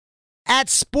At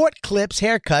Sport Clips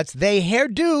Haircuts, they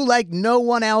hairdo like no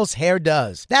one else hair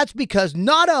does. That's because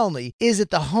not only is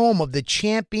it the home of the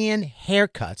champion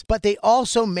haircuts, but they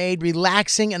also made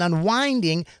relaxing and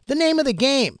unwinding the name of the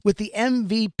game. With the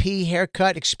MVP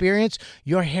haircut experience,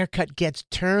 your haircut gets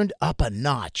turned up a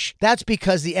notch. That's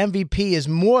because the MVP is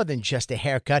more than just a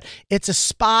haircut. It's a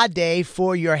spa day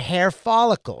for your hair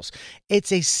follicles.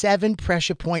 It's a 7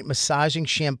 pressure point massaging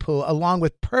shampoo along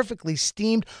with perfectly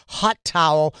steamed hot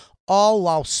towel, all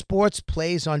while sports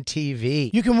plays on TV.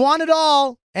 You can want it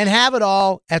all and have it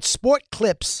all at Sport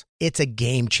Clips. It's a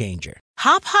game changer.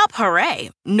 Hop, hop, hooray!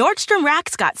 Nordstrom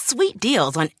Rack's got sweet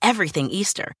deals on everything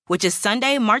Easter, which is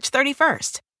Sunday, March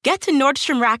 31st. Get to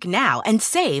Nordstrom Rack now and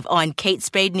save on Kate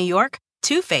Spade New York,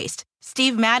 Too Faced,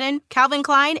 Steve Madden, Calvin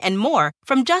Klein, and more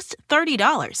from just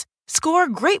 $30. Score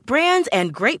great brands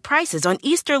and great prices on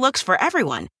Easter looks for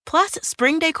everyone, plus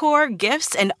spring decor,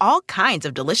 gifts, and all kinds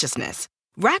of deliciousness.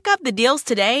 Rack up the deals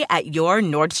today at your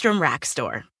Nordstrom Rack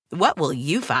store. What will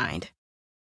you find?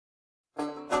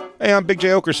 Hey, I'm Big J.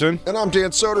 Okerson. And I'm Dan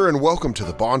Soder, and welcome to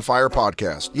the Bonfire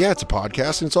Podcast. Yeah, it's a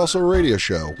podcast, and it's also a radio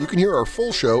show. You can hear our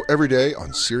full show every day on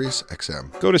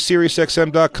SiriusXM. Go to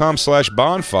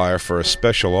SiriusXM.com/bonfire for a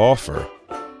special offer.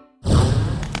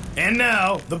 And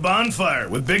now, The Bonfire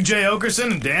with Big J.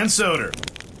 Okerson and Dan Soder.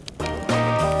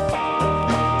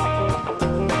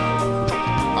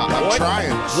 I'm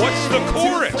trying. What's the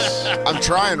chorus? I'm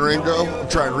trying, Ringo. I'm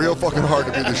trying real fucking hard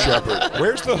to be the shepherd.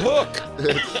 Where's the hook?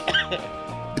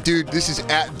 Dude, this is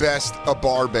at best a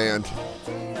bar band.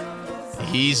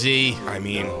 Easy. I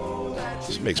mean,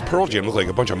 this makes Pearl Jam look like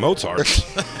a bunch of Mozarts.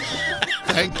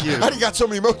 Thank you. How do you got so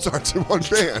many Mozarts in one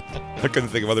band? I couldn't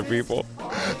think of other people.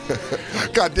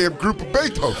 Goddamn group of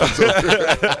Beethovens.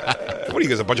 What are you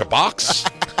guys, a bunch of Bachs?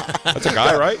 That's a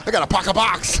guy, right? I got a pocket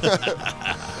box.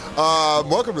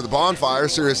 Welcome to the Bonfire,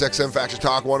 Sirius XM Faction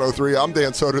Talk 103. I'm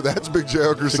Dan Soder. That's Big J.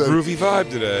 It's a Okerson. groovy vibe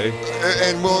today.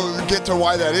 And we'll get to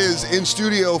why that is. In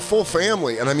studio, full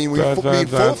family. And I mean, we mean full family.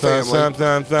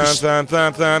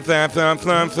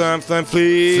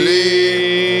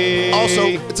 Flea. Also,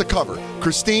 it's a cover.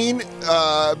 Christine,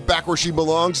 back where she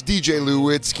belongs. DJ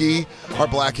Lewitsky, our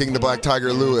Black King, the Black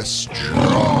Tiger, Lewis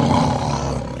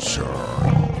Johnson.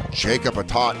 Jacob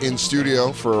Atot in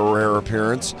studio for a rare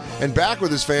appearance. And back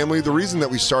with his family. The reason that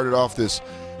we started off this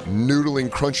noodling,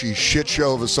 crunchy shit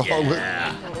show of a song with,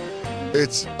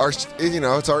 it's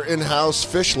our in-house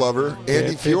fish lover,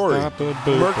 Andy Fiori.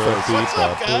 What's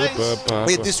up,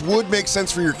 guys? This would make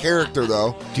sense for your character,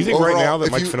 though. Do you think Overall, right now that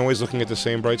if Mike you- Fennoy is looking at the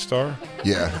same bright star?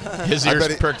 Yeah. His I ears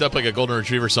bet it- perked up like a golden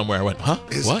retriever somewhere. I went, huh?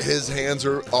 What? His hands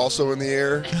are also in the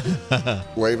air,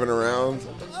 waving around.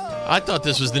 I thought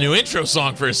this was the new intro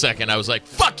song for a second. I was like,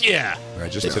 fuck yeah.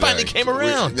 Just It today. finally came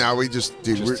around. We're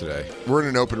today. We're in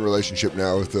an open relationship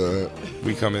now with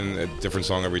We come in a different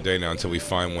song every day now until we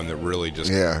find one that really just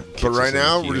But right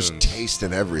now we're just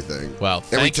tasting everything. Well,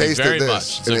 And we thank you tasted very this,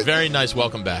 much. It's and a very nice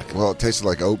welcome back. Well, it tasted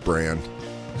like oat bran.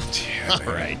 Yeah, All man.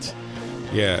 right.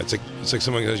 Yeah, it's like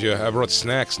someone says, I brought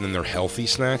snacks, and then they're healthy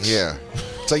snacks. Yeah.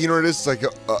 It's like, you know what it is? It's like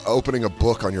opening a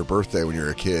book on your birthday when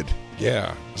you're a kid.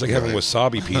 Yeah. It's like having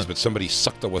wasabi peas, but somebody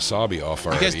sucked the wasabi off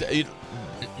You already. guys,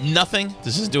 nothing?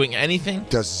 This is doing anything?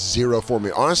 Does zero for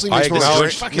me. Honestly, I makes me want to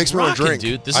acknowledge- drink. Makes me want to Rocking, drink.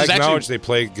 dude. This I is acknowledge actually they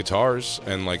play guitars,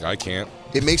 and I can't.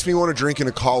 It makes me want to drink in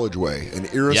a college way. An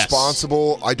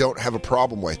irresponsible, I don't have a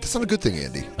problem way. That's not a good thing,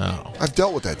 Andy. Oh. I've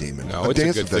dealt with that demon. No, I've it's a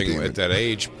danced good with that thing demon. at that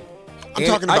age. I'm And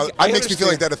talking about. I It makes me feel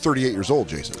like understand- that at 38 years old,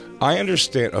 Jason. I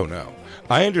understand. Oh no,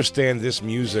 I understand. This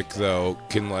music though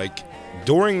can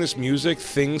during this music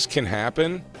things can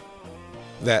happen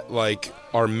that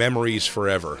are memories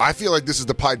forever. I feel like this is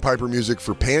the Pied Piper music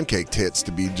for pancake tits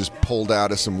to be just pulled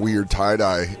out of some weird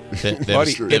tie-dye. They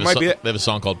Buddy, have it might be. they have a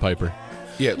song called Piper.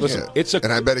 Yeah, listen, Yeah.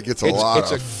 And I bet it gets a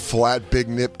lot of flat, big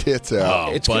nip tits out.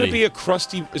 Oh, It's buddy. gonna be a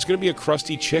crusty. It's gonna be a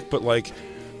crusty chick, but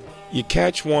you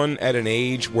catch one at an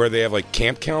age where they have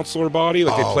camp counselor body, they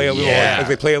play a little, yeah.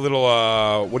 they play a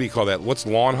little. What do you call that? What's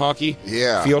lawn hockey?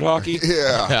 Yeah. Field hockey.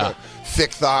 Yeah. Yeah.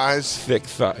 Thick thighs. Thick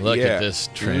thigh. Look yeah. at this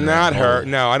train Not wreck. her.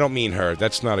 No, I don't mean her.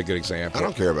 That's not a good example. I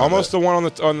don't care about Almost that. the one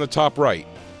on the top right.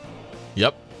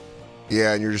 Yep.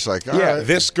 Yeah, and you're just like, all Yeah, right.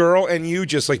 this girl and you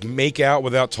just make out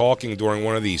without talking during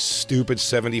one of these stupid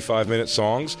 75-minute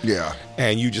songs. Yeah.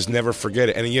 And you just never forget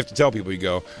it. And then you have to tell people, you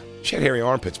go, She had hairy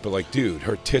armpits, but like, dude,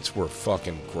 her tits were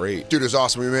fucking great. Dude, it was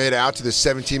awesome. We made it out to this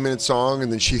 17-minute song,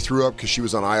 and then she threw up because she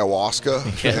was on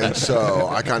ayahuasca. And so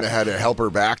I kind of had to help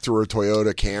her back to her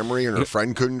Toyota Camry, and her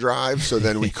friend couldn't drive. So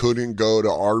then we couldn't go to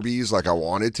Arby's like I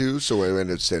wanted to. So we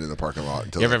ended up staying in the parking lot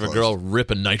until You ever have a girl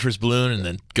rip a nitrous balloon and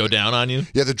then go down on you?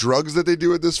 Yeah, the drugs that they do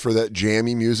with this for that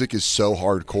jammy music is so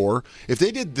hardcore. If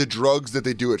they did the drugs that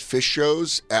they do at fish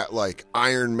shows at like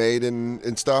Iron Maiden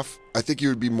and stuff, I think it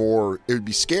would be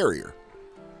scarier.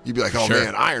 You'd be like, oh Sure.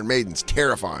 man, Iron Maiden's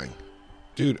terrifying.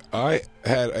 Dude, I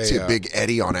had See a Big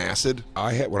Eddie on acid.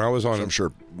 when I was on I'm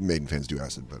sure Maiden fans do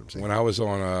acid, but I'm saying when I was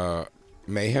on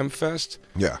Mayhem Fest,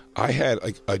 yeah. I had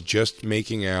like a just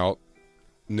making out,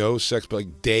 no sex, but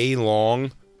like day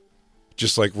long,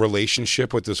 just like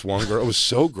relationship with this one girl. It was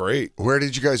so great. Where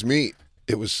did you guys meet?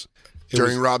 It was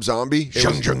During Rob Zombie? You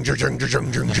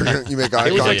make eye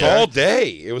It was like contact. all day.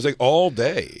 It was like all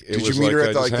day. Did you meet her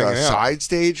at like the hanging out. side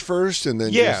stage first, and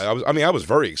then Yeah, I was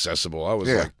very accessible. I was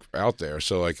like out there.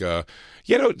 So like, they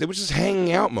were just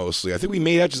hanging out mostly. I think we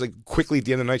made out just like quickly at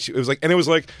the end of the night. It was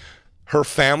like her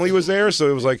family was there, so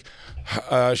it was like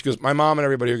she goes, my mom and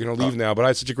everybody are gonna leave now, but I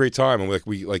had such a great time, and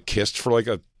we kissed for like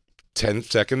 10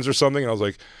 seconds or something, and I was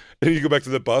like. And you go back to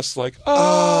the bus, like, you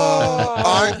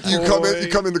come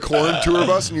in the corn tour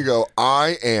bus, and you go,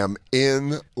 I am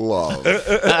in love.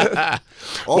 Also,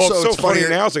 well, it's so funny funny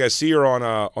now. It's like I see her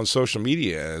on social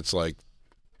media, and it's like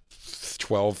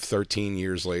 12, 13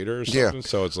 years later or something. Yeah.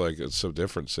 So it's like it's so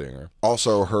different seeing her.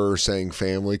 Also, her saying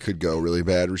family could go really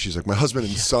bad, where she's like, my husband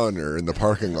and son are in the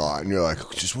parking lot, and you're like,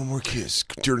 just one more kiss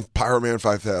during Pyro Man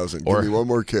 5000. Give me one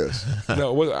more kiss.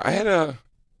 No, I had and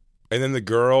then the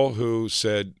girl who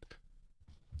said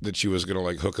that she was gonna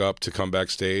like hook up to come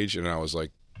backstage, and I was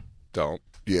like, don't.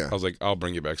 Yeah. I was like, I'll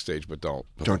bring you backstage, but don't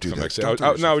do that. Backstage. Don't do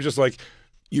I yourself. was just like,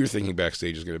 you're thinking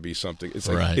backstage is gonna be something. It's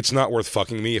like Right. It's not worth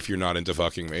fucking me if you're not into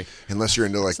fucking me. Unless you're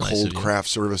into like nice cold of you. craft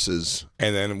services.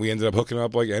 And then we ended up hooking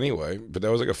up like anyway. But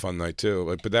that was like a fun night too.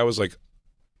 Like, but that was like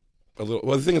a little.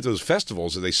 Well, the thing at those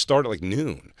festivals is they start at like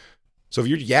noon. So if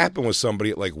you're yapping with somebody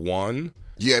at like 1.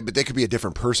 Yeah, but they could be a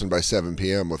different person by 7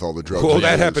 p.m. with all the drugs. Well, they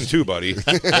that use. happened too, buddy.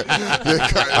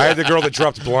 I had the girl that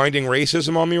dropped blinding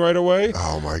racism on me right away.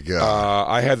 Oh my god!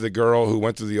 I had the girl who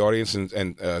went to the audience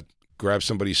and grabbed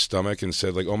somebody's stomach and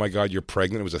said like, "Oh my God, you're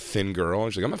pregnant." It was a thin girl,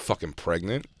 and she's like, "I'm not fucking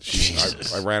pregnant."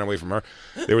 I ran away from her.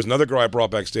 There was another girl I brought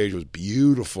backstage. It was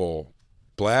beautiful,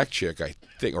 black chick, I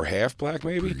think, or half black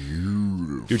maybe.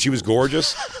 Beautiful. Dude, she was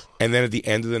gorgeous. And then at the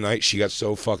end of the night, she got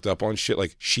so fucked up on shit.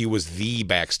 Like, she was the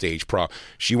backstage prop.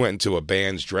 She went into a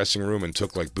band's dressing room and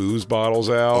took, like, booze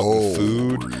bottles out and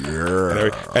food.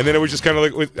 Yeah. And then it was just kind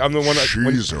of like, I'm the one that...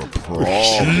 She's a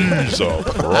problem. She's a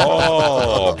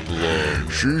problem.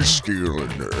 She's stealing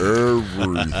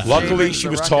everything. Luckily, she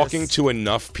was talking to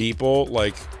enough people,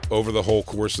 like, over the whole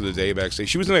course of the day backstage.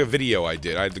 She was in like, a video I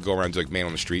did. I had to go around and do, like, man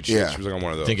on the street shit. Yeah. She was like on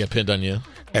one of those. Didn't get pinned on you.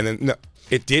 And then, no,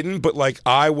 it didn't, but like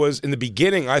I was, in the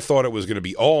beginning, I thought it was going to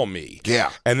be all me.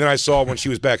 Yeah. And then I saw when she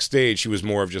was backstage, she was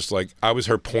more of just like, I was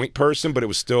her point person, but it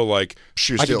was still like,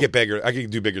 I could get bigger. I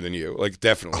could do bigger than you. Like,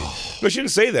 definitely. But she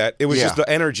didn't say that. It was just the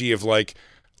energy of like.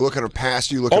 Looking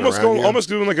past you, looking almost around you. almost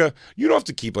doing like a, you don't have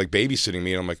to keep like babysitting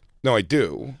me. And I'm like, no, I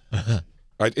do.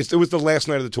 It was the last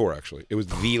night of the tour, actually. It was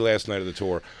the last night of the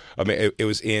tour. I mean, it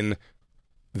was in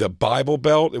the Bible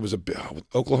Belt. It was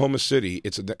Oklahoma City.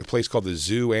 It's a place called the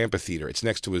Zoo Amphitheater. It's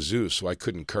next to a zoo, so I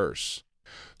couldn't curse.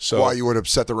 So why, you would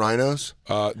upset the rhinos?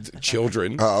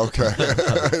 Children. Oh, okay.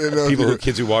 I didn't know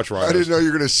Kids who watch rhinos. I didn't know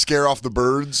you were going to scare off the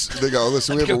birds. They go,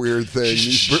 listen, we have a weird thing.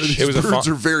 These birds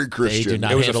are very Christian. They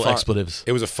do not handle expletives.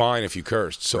 It was a fine if you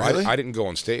cursed. So Really? I didn't go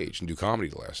on stage and do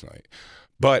comedy last night.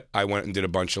 But I went and did a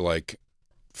bunch of like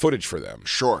footage for them.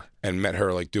 Sure. And met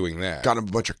her like doing that. Got a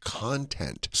bunch of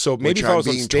content. So maybe which if I was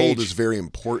I'm on being stage, told is very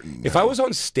important. If I was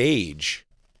on stage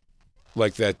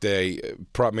like that day,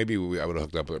 maybe I would have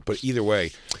hooked up with her. But either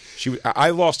way,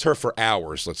 I lost her for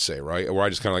hours, let's say, right? Where I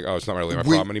just kind of like, oh, it's not really my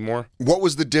problem anymore. What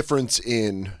was the difference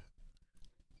in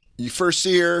you first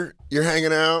see her, you're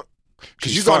hanging out?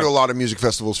 Because you've gone to a lot of music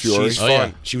festivals, Fiori. She's fun.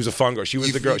 Yeah. She was a fun girl. She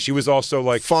was the girl. She was also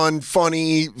like fun,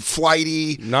 funny,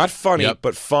 flighty. Not funny, Yep.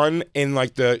 but fun in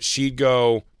like she'd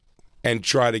go and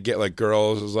try to get like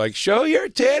girls. It was like, show your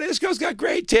tit. This girl's got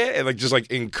great tit. And like just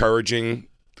like encouraging.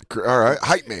 All right,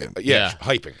 hype man. Yeah.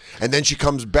 Hyping. And then she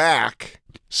comes back,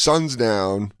 sun's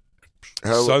down.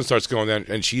 Sun starts going down,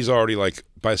 and she's already like,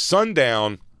 by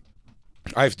sundown,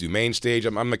 I have to do main stage.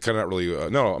 I'm like kind of not really,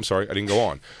 no, I'm sorry, I didn't go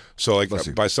on. So like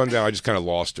by sundown, I just kind of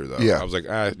lost her though. Yeah. I was like,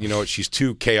 you know what, she's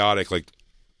too chaotic. Like,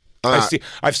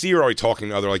 I see her already talking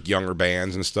to other like younger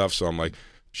bands and stuff, so I'm like,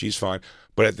 she's fine.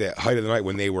 But at the height of the night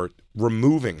when they were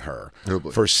removing her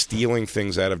for stealing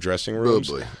things out of dressing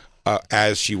rooms.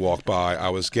 As she walked by, I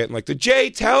was getting like, Jay,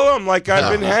 tell him, like,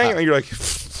 I've been hanging. And you're like,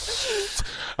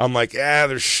 I'm like,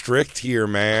 they're strict here,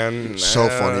 man. So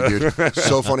funny, dude.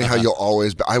 So funny how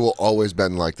I will always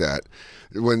bend like that.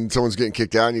 When someone's getting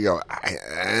kicked out and you go,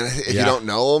 if you don't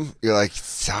know them, you're like,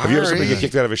 sorry. Have you ever seen somebody get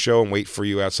kicked out of a show and wait for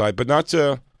you outside? But not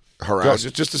to harass.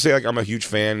 Just to say, like, I'm a huge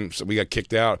fan, so we got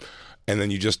kicked out. And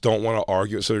then you just don't want to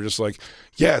argue. So they're just like,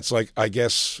 it's like, I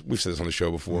guess, we've said this on the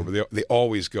show before, but they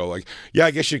always go like,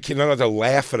 I guess you're not allowed to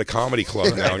laugh at a comedy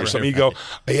club now. And something you go,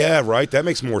 right, that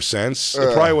makes more sense.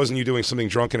 It probably wasn't you doing something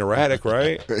drunk and erratic,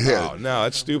 right? Oh, no,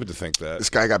 that's stupid to think that. This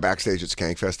guy got backstage at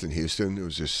Skankfest in Houston. It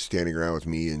was just standing around with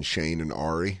me and Shane and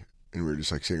Ari. And we were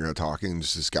just like sitting around talking,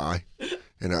 just this guy.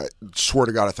 And I swear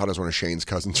to God, I thought it was one of Shane's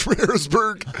cousins from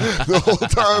Harrisburg. The whole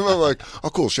time, I'm like, oh,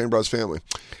 cool, Shane brought his family.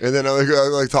 And then I'm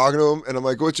like talking to him, and I'm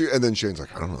like, what's you? And then Shane's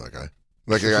like, I don't know that guy.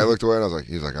 Like, the guy looked away, and I was like,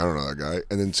 he's like, I don't know that guy.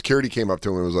 And then security came up to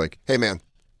him and was like, hey, man,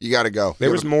 you got to go. There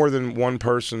was more than one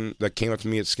person that came up to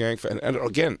me at Skankfest. And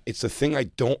again, it's the thing I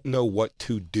don't know what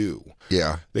to do.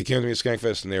 Yeah. They came to me at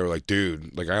Skankfest, and they were like,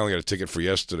 dude, like, I only got a ticket for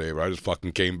yesterday, but I just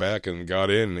fucking came back and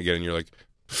got in again. And you're like,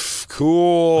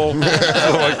 cool. Like,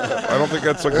 I don't think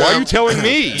that's like. Why are you telling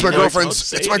me? It's my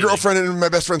girlfriend's. It's my girlfriend and my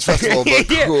best friend's festival. But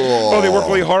cool. Oh, they work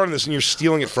really hard on this, and you're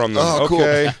stealing it from them. Oh,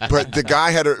 okay. Cool. But the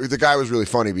guy was really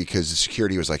funny because the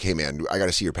security was like, "Hey, man, I got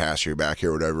to see your pass, your back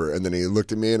here, whatever." And then he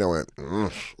looked at me, and I went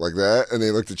like that, and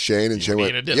they looked at Shane, and Shane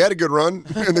went, "You had a good run,"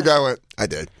 and the guy went, "I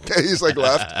did." He's like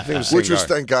left, which was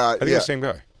thank God. I think the same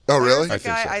guy. Oh, really?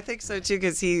 I think so too,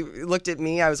 because he looked at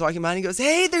me. I was walking by and he goes,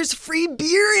 hey, there's free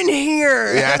beer in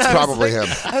here. Yeah, it's probably him.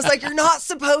 I was like, you're not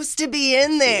supposed to be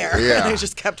in there. Yeah. And I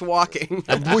just kept walking.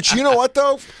 Which, you know what,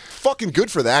 though? Fucking good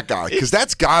for that guy, because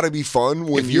that's got to be fun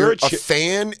when you're a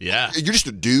fan. Yeah. You're just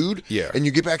a dude. Yeah. And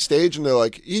you get backstage and they're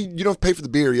like, you don't pay for the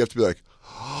beer. You have to be like,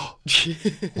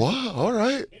 what? All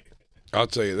right. I'll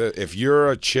tell you that if you're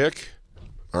a chick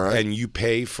all right, and you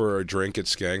pay for a drink at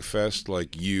Skankfest,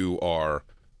 like you are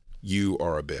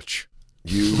a bitch.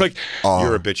 You're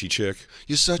a bitchy chick.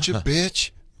 You're such a bitch.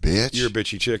 You're a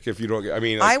bitchy chick if you don't get,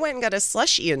 I went and got a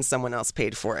slushie and someone else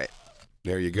paid for it.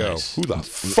 There you go. Nice. Who the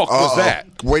fuck was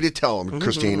that? Way to tell him,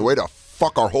 Christine. Way to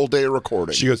fuck our whole day of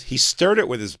recording. She goes, he stirred it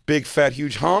with his big, fat,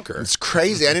 huge honker. It's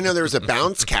crazy. I didn't know there was a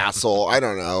bounce castle. I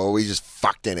don't know. We just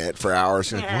fucked in it for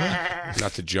hours. Like, what?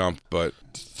 Not to jump, but...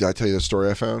 Did I tell you the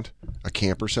story I found? A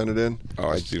camper sent it in. Oh,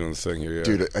 I see it on the thing here, yeah.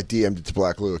 Dude, I DM'd it to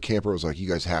Black Lou. A camper was like, you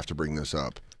guys have to bring this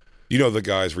up. You know the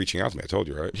guy's reaching out to me. I told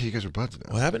you, right? Yeah, you guys are buds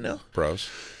now. What happened now? Bros.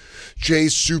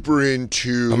 Jay's super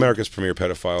into... America's premier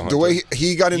pedophile hunter. The way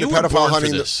he got into pedophile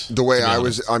hunting, the way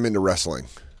I'm into wrestling.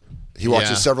 He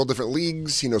watches several different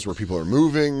leagues. He knows where people are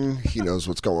moving. He knows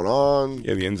what's going on.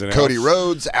 Yeah, the ins and outs. Cody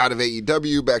Rhodes out of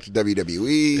AEW, back to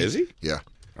WWE. Is he? Yeah.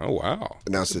 Oh, wow.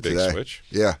 Announced it big today. Switch.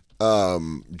 Yeah.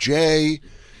 Jay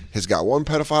has got one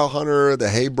pedophile hunter, the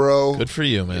Hey Bro. Good for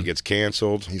you, man. He gets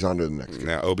canceled. He's on to the next.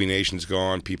 Now OB Nation's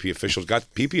gone. PP Official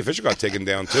got taken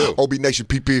down too. OB Nation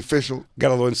PP Official. Got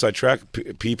a little inside track.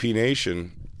 PP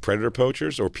Nation, Predator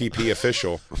Poachers, or PP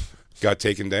Official got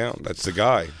taken down. That's the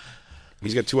guy.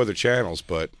 He's got 2 other channels,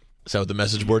 but... Is that what the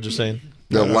message boards are saying?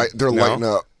 They're lighting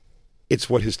up. It's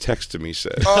what his text to me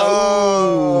said.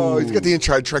 Oh, he's got the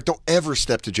inside track. Don't ever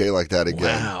step to Jay like that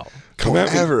again. Wow.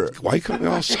 Why you come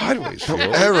all sideways? Don't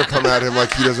ever come at him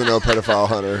like he doesn't know pedophile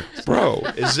hunter. Bro.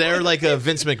 Is there like a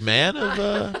Vince McMahon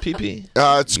of PP?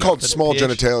 It's called small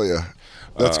genitalia.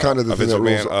 That's kind of the thing that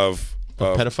rules. Of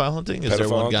pedophile hunting? Is there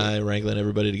one guy wrangling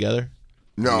everybody together?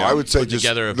 No, I would say just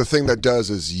together the thing that does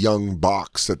is young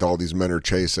bucks that all these men are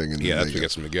chasing. And that's what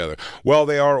gets them together. Well,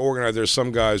 they are organized. There's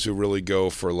some guys who really go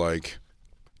for like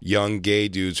young gay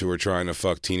dudes who are trying to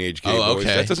fuck teenage gay boys.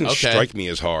 That doesn't strike me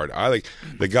as hard. I like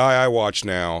the guy I watch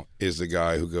now is the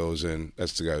guy who goes in.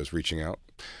 That's the guy who's reaching out,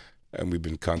 and we've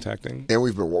been contacting. And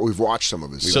we've watched some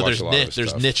of his. So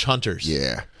there's niche hunters.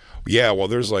 Yeah. Yeah, well,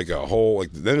 there's like a whole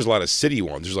then there's a lot of city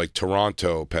ones. There's like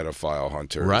Toronto pedophile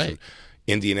hunters, right?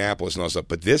 Indianapolis and all stuff,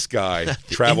 but this guy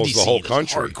travels the whole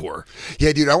country. Hardcore.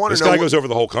 Yeah, dude, I want to know. This guy goes over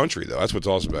the whole country, though. That's what's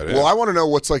awesome about it. Well, I want to know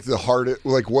what's like the hardest,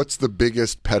 like what's the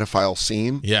biggest pedophile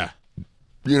scene? Yeah,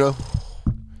 you know.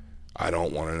 I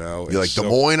don't want to know. You're like Des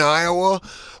Moines, Iowa.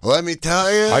 Let me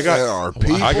tell you, there are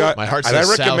people. My heart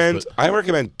says I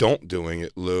recommend don't doing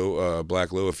it, Lou,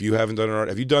 Black Lou. If you haven't done it,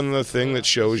 have you done the thing that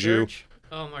shows you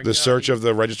the search of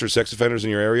the registered sex offenders in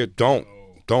your area? Don't.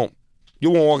 You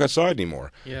won't walk outside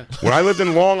anymore. Yeah. When I lived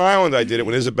in Long Island, I did it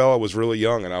when Isabella was really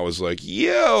young, and I was like,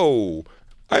 yo,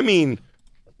 I mean,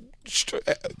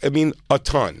 a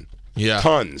ton. Yeah.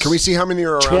 Tons. Can we see how many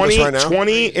are around us right now?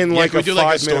 20 in like a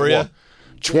 5-minute walk.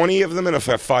 20 of them in a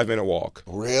 5-minute walk.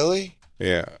 Really?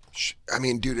 Yeah. I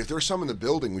mean, dude, if there's some in the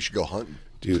building, we should go hunting.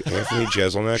 Dude, Anthony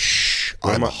Jeselnik. Shh,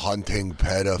 I'm hunting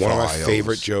pedophiles. One of my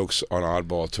favorite jokes on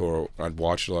Oddball Tour, I'd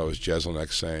watched a lot, was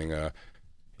Jeselnik saying,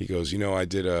 he goes, I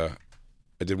did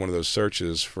one of those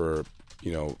searches for,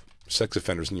 sex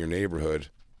offenders in your neighborhood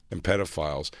and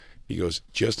pedophiles. He goes,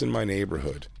 just in my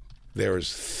neighborhood, there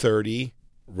is 30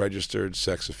 registered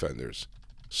sex offenders.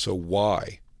 So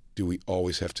why do we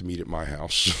always have to meet at my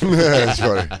house? That's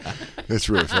funny. That's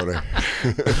really funny.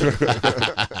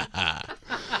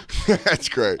 That's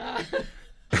great.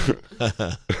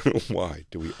 Why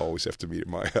do we always have to meet at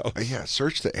my house? Yeah,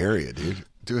 search the area, dude.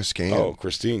 Do a scan. Oh,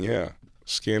 Christine, yeah.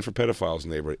 Scan for pedophiles in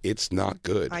the neighborhood. It's not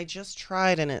good. I just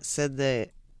tried and it said that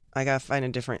I got to find a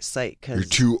different site You're because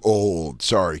too old.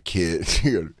 Sorry, kid.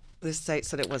 this site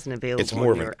said it wasn't available. It's more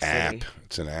in of New an York app. City.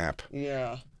 It's an app.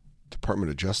 Yeah. Department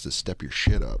of Justice, step your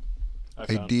shit up.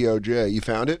 Hey, DOJ, you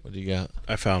found it? What do you got?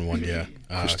 I found one, yeah.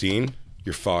 Christine,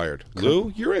 you're fired.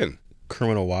 Lou, you're in.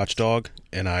 Criminal watchdog,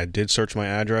 and I did search my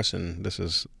address, and this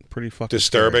is pretty fucking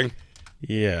Disturbing. scary.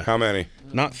 Yeah. How many?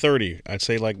 Not 30. I'd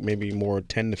say like maybe more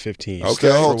 10 to 15. Okay,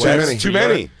 Still too that's many. too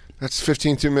many. That's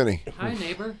 15 too many. Hi,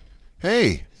 neighbor.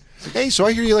 Hey, so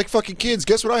I hear you like fucking kids.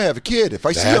 Guess what? I have a kid. If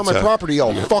I see you on my property,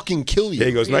 I'll fucking kill you. Yeah,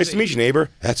 he goes, nice to meet you, neighbor.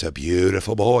 That's a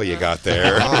beautiful boy you got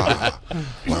there.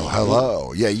 Well,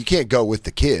 hello. Yeah, you can't go with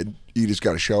the kid. You just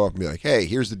got to show up and be like, hey,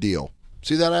 here's the deal.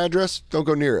 See that address? Don't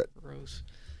go near it. Gross.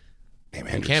 Damn,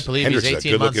 Hendrix. can't believe Hendrix he's is a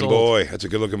 18 months good-looking old. boy. That's a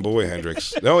good-looking boy,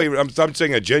 Hendrix. No, I'm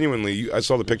saying genuinely. I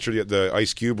saw the picture, the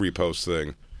Ice Cube repost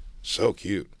thing. So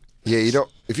cute. Yeah, you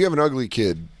don't. If you have an ugly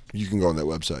kid, you can go on that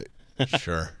website.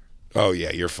 Sure. Oh,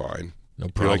 yeah, you're fine. No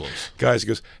You're problems. like, guys, he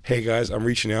goes, hey, guys, I'm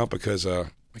reaching out because my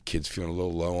kid's feeling a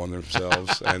little low on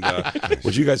themselves. And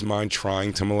would you guys mind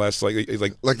trying to molest? Like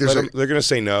there's they're going to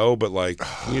say no, but like,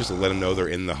 can you just let them know they're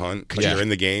in the hunt? Because Yeah. they're in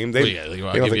the game. Well, yeah, you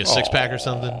want to give you a six-pack or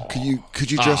something?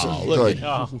 Could you dress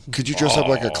up could you dress up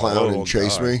like a clown and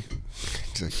chase God. me?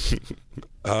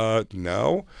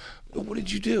 No. But what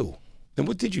did you do? Then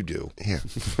what did you do? Yeah.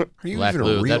 Are you Black even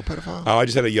Lou, a real that- pedophile? Oh, I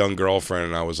just had a young girlfriend,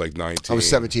 and I was like 19. I was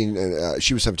 17, and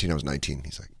she was 17. I was 19.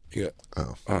 He's like, Yeah.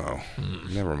 Oh.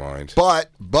 Never mind.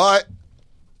 but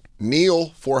Neil,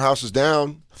 4 houses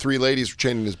down, 3 ladies were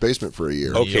chained in his basement for a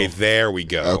year. Okay, there we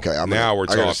go. Okay, now we're I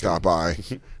talking. gotta stop by.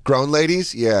 Grown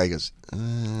ladies? Yeah, he goes.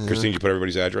 Christine, you put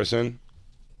everybody's address in?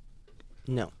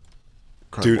 No.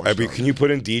 Dude, can you put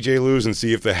in DJ Lou's and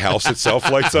see if the house itself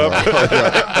lights up? He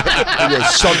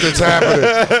goes, something's happening.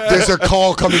 There's a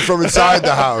call coming from inside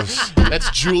the house. That's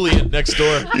Julian next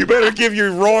door. You better give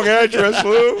your wrong address,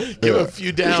 Lou. Give a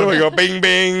few down. So we go bing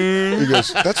bing. He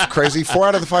goes, that's crazy. 4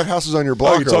 out of the 5 houses on your Oh,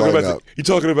 block you are talking lighting about up. you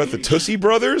talking about the Tussie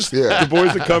Brothers? Yeah. The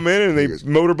boys that come in and they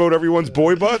motorboat everyone's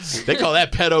boy butts? They call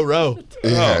that pedo row.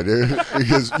 Yeah, dude.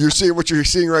 Because what you're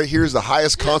seeing right here is the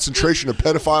highest concentration of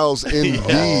pedophiles in the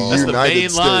That's the United main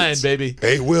States. line, baby.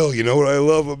 Hey, Will, you know what I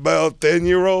love about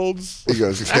 10-year-olds? He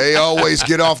goes, they always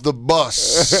get off the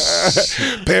bus.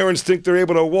 Parents think they're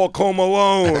able to walk home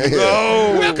alone.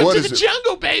 No. Welcome What to is the it?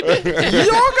 jungle, baby.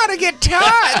 You're gonna get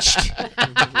touched.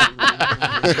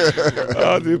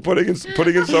 Dude, putting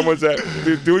in someone's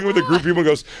dude, doing it with a group of people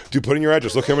goes, dude, put in your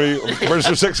address. Look how many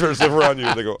registered sex offenders live around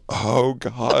you. They go, oh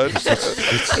God. Because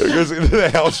the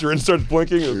house you're in starts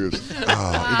blinking. He goes,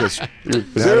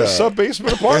 Is there a sub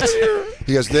basement apartment here?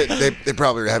 He goes, they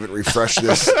probably haven't refreshed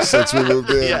this since we moved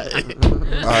in.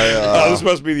 This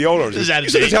must be the owners. This is out of You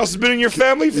said this date. house has been in your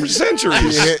family for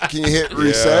centuries. Can you hit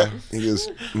reset? He goes,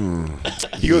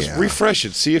 He goes, Yeah. refresh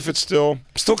it, see if it's still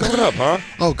coming up, huh?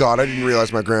 oh God, I didn't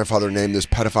realize my grandfather named this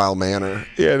pedophile manor.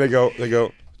 Yeah, they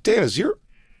go, Dan, is your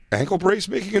ankle brace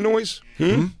making a noise?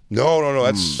 No,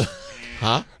 that's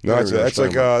Huh? no, that's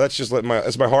like that's just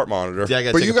that's my heart monitor. Yeah,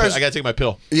 I But you guys- I gotta take my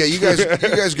pill. Yeah, you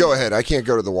guys go ahead. I can't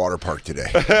go to the water park today,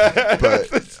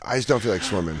 but I just don't feel like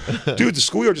swimming. Dude, the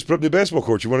schoolyard just put up the basketball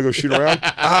court. You want to go shoot around?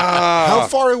 How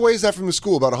far away is that from the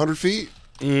school? About 100 feet?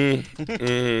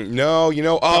 No,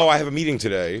 I have a meeting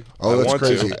today. Oh, I that's want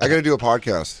crazy. to. I got to do a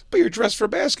podcast. But you're dressed for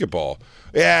basketball.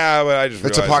 Yeah, but I just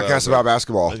It's a realized podcast about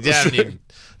basketball. Yeah,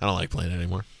 I don't like playing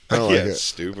anymore. I don't Yeah, like it. it's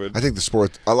stupid. I think the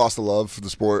sport. I lost the love for the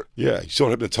sport. Yeah, you saw what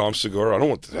happened to Tom Segura. I don't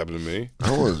want that to happen to me. I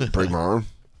don't want to break my arm.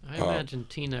 I imagine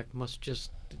T-neck must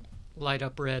just light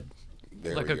up red,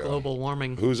 There like we a go. global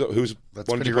warming. Who's That's one did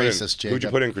pretty you put racist, in? Who'd you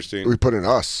Jacob. put in, Christine? We put in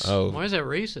us. Oh, Why is that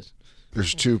racist?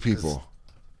 There's 2 people.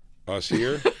 Us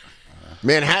here?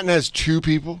 Manhattan has 2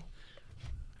 people.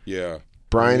 Yeah.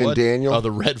 Brian what? and Daniel. Oh,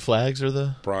 the red flags are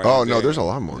the. Brian. Oh, and no, Daniel. there's a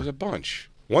lot more. There's a bunch.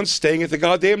 One's staying at the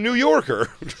goddamn New Yorker.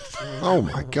 Oh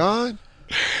my God.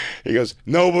 He goes,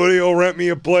 nobody will rent me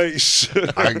a place.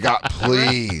 I got,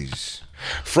 please.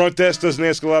 Front desk doesn't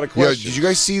ask a lot of questions. Yeah, did you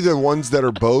guys see the ones that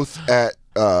are both at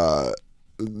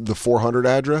the 400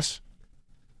 address?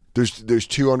 There's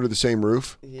two under the same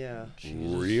roof. Yeah.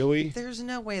 Really? There's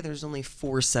no way there's only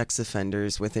 4 sex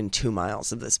offenders within 2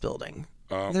 miles of this building.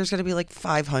 There's got to be like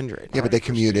 500. Yeah, but they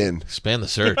commute in. Expand the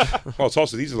search. Well, it's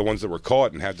also, these are the ones that were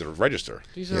caught and had to register.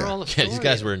 These are all the Yeah, these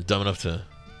guys weren't dumb enough to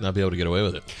not be able to get away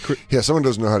with it. Yeah, someone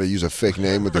doesn't know how to use a fake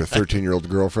name with their 13-year-old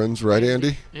girlfriends, right,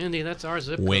 Andy? Andy, that's our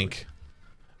zip code. Wink.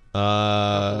 What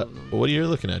are you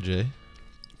looking at, Jay?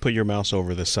 Put your mouse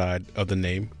over the side of the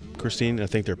name, Christine. I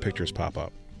think their pictures pop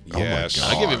up. Yes. Oh my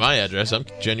God. I'll give you my address. I'm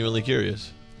genuinely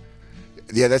curious.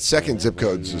 Yeah, that second zip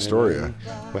code's Astoria.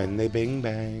 When they bing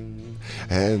bang.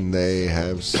 And they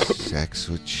have sex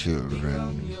with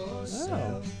children.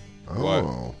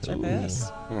 Oh.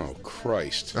 Oh,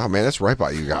 Christ. Oh, man, that's right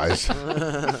by you guys.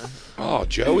 Oh,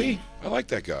 Joey? I like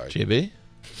that guy. JB?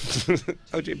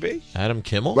 Oh, JB? Adam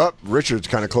Kimmel? Well, Richard's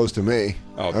kind of close to me.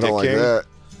 Oh, I don't Dick like King? that.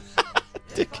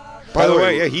 Dick. By the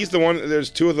way, yeah, he's the one. There's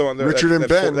two of them. Richard and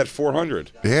Ben. That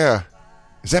 400. Yeah.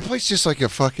 Is that place just like a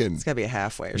fucking... It's got to be a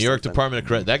halfway or New York something. Department of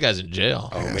Correction. That guy's in jail.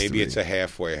 Oh, Has to maybe be. it's a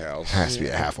halfway house. Has to be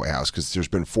a halfway house because there's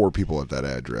been 4 people at that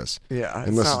address. Yeah, it's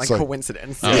Unless not it's like like-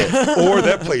 coincidence. Or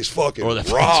that place fucking Or that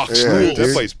place rocks. Yeah, dude. That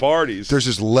dude. place parties. There's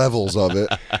just levels of it.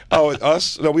 Oh,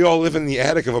 us? No, we all live in the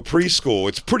attic of a preschool.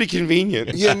 It's pretty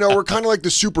convenient. Yeah, no, we're kind of like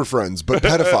the Super Friends, but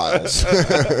pedophiles.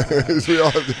 We all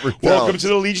have different Welcome talents. to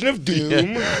the Legion of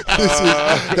Doom.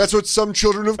 That's what some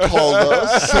children have called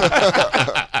us.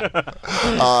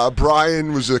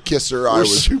 Brian was a kisser. I We're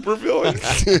was. super villains.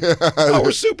 Oh,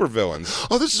 we're super villains.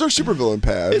 Oh, this is our supervillain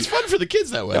pad. It's fun for the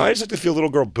kids that way. No, I just like to feel little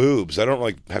girl boobs. I don't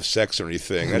like have sex or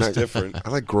anything. That's different. I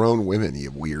like grown women,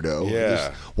 you weirdo.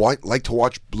 Yeah. Like to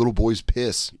watch little boys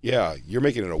piss. Yeah, you're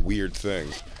making it a weird thing.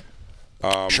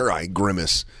 Sure, I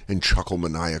grimace and chuckle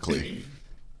maniacally.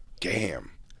 Damn.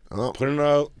 Oh. Put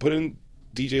in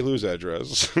DJ Lou's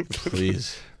address.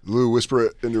 Please. Lou, whisper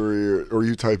it into her ear, or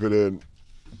you type it in.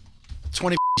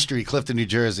 20 Street, Clifton, New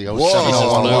Jersey. Whoa,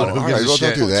 07701. all Who right, gives a well,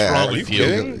 shit? don't do that. wrong with Are you you?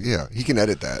 kidding? Yeah, he can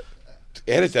edit that.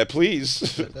 Edit that,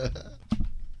 please.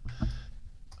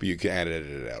 But you can edit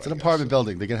it out. It's an apartment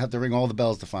building. They're going to have to ring all the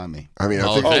bells to find me. I mean, I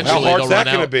Well, think eventually How hard's they'll that run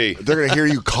going to out. be? they're going to hear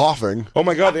you coughing. Oh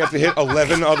my God, they have to hit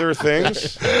 11 other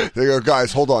things? They go,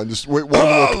 guys, hold on. Just wait one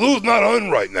Oh, more. Lou's not on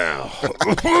right now.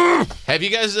 Have you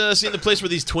guys seen the place where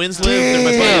these twins live? They're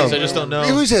my buddies. I just don't know.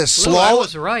 It was a Lou, I slalom.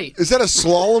 was right. Is that a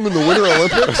slalom in the Winter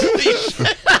Olympics?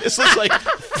 This looks like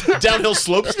downhill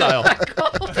slope style.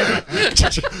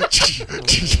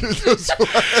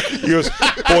 He goes,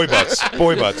 boy butts,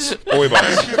 boy butts, boy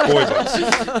butts, boy butts.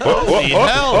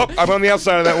 hell? I'm on the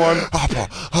outside of that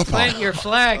one. Plant your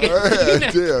flag.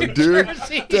 Damn, dude.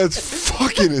 Jersey. That's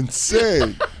fucking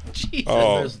insane. Jesus.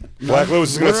 Oh, Black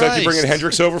Lewis is going to set you bringing Christ.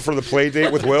 Hendrix over for the play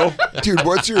date with Will. Dude,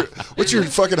 what's your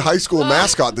fucking high school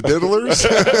mascot? The Diddlers?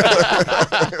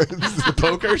 The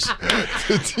pokers.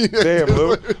 Damn,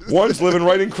 Lou. One's living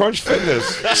right in Crunch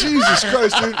Fitness. Jesus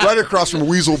Christ, dude. Right across from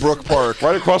Weaselbrook Park.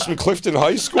 Right across from Clifton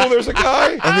High School, there's a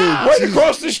guy. Right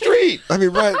across the street. I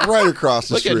mean, right across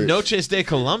the Look at street. Noches de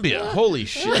Colombia. Holy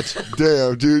shit.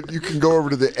 Damn, dude. You can go over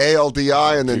to the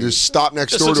ALDI and then just stop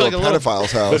next This door looks to like a a little-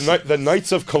 pedophile's house. The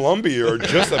Knights of Columbia are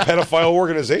just a pedophile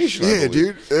organization. I Yeah,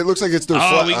 believe. dude. It looks like it's their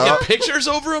Oh, we can get pictures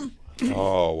over them?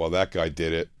 Oh, well, that guy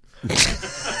did it.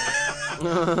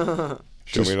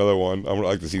 Show me another one. I would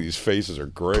like to see these faces are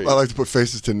great. I like to put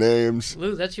faces to names.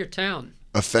 Lou, that's your town.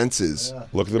 Offenses.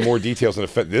 Look at the more details in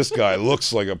the This guy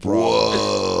looks like a problem.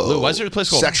 Whoa. Lou, why is there a place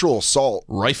called Sexual assault.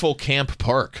 Rifle Camp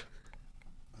Park?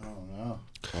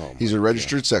 He's a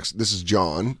registered sex. This is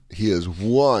John. He has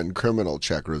 1 criminal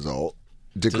check result.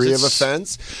 Degree Does of it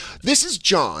offense. This is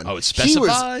John. Oh, it He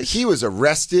specifies? he was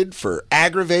arrested for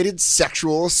aggravated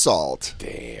sexual assault.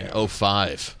 Damn.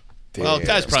 05. Well, the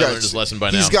guy's probably learned his lesson by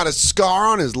now. He's got a scar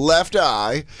on his left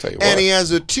eye, Tell you and what. he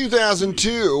has a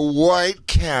 2002 white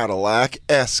Cadillac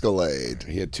Escalade.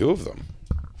 He had 2 of them.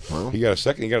 Well. He got a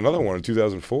second. He got another one in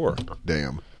 2004.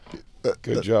 Damn.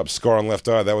 Good job. Scar on left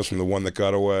eye. That was from the one that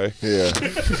got away. Yeah.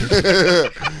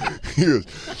 He goes,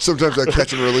 sometimes I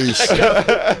catch and release.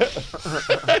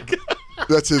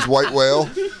 That's his white whale.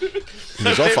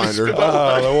 He goes, I'll find her.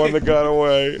 Oh, the one that got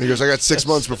away. He goes, I got 6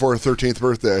 months before her 13th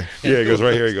birthday. Yeah, he goes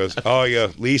right here. He goes, oh, yeah,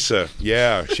 Lisa.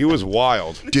 Yeah, she was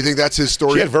wild. Do you think that's his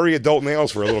story? She had very adult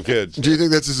nails for a little kid. Do you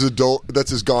think that's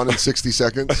his Gone in 60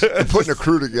 Seconds? I'm putting a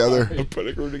crew together.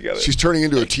 She's turning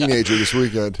into a teenager this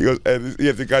weekend. He goes,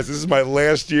 guys, this is my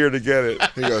last year to get it.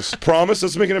 He goes, promise,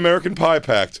 let's make an American Pie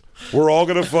pact. We're all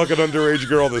gonna fuck an underage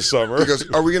girl this summer. He goes,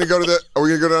 are we gonna go down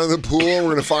to the pool and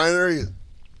we're gonna find her?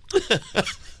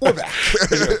 We're back.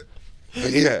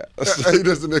 Yeah. He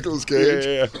does the Nicolas Cage.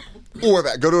 Yeah. We're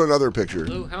back. Go to another picture.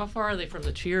 Lou, how far are they from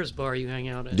the Cheers bar you hang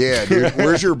out at? Yeah, dude.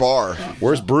 Where's your bar?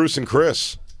 Where's Bruce and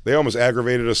Chris? They almost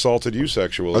aggravated assaulted you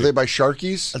sexually. Are they by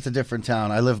Sharky's? That's a different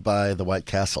town. I live by the White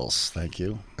Castles. Thank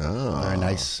you. Oh. Very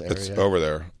nice area. It's over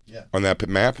there. Yeah. On that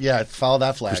map? Yeah, follow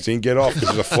that flag. Christine, get off.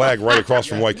 There's a flag right across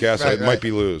from White Castle. Right, it might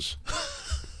be Lou's.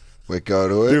 Wait, go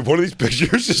to it. Dude, one of these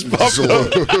pictures just popped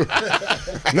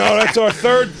up. No, that's our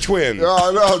third twin.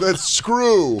 No, that's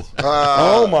Screw.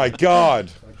 Oh, my God.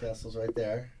 White Castle's right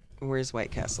there. Where's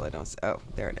White Castle? I don't see. Oh,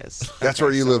 there it is. That's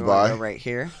where you live by. Right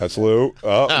here. That's Lou.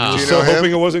 Oh, Do you so know him?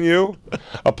 hoping it wasn't you?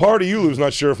 A part of you, Lou's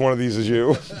not sure if one of these is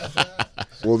you.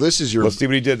 Well, this is your Let's see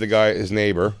what he did, the guy, his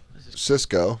neighbor.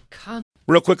 Cisco.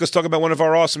 Real quick, let's talk about one of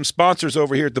our awesome sponsors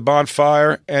over here at the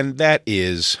Bonfire, and that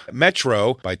is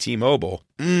Metro by T-Mobile.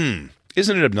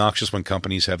 Isn't it obnoxious when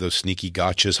companies have those sneaky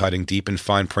gotchas hiding deep in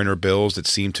fine printer bills that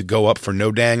seem to go up for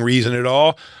no dang reason at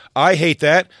all? I hate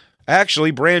that.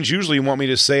 Actually, brands usually want me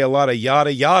to say a lot of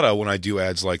yada yada when I do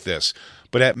ads like this.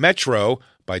 But at Metro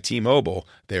by T-Mobile,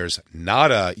 there's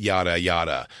nada yada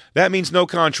yada. That means no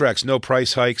contracts, no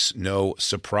price hikes, no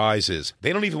surprises.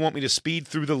 They don't even want me to speed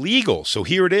through the legal, so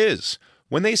here it is.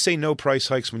 When they say no price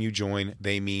hikes when you join,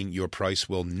 they mean your price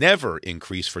will never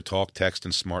increase for talk, text,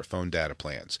 and smartphone data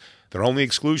plans. Their only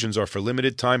exclusions are for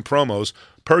limited time promos,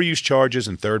 per-use charges,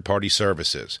 and third-party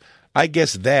services. I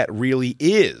guess that really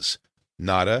is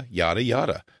nada yada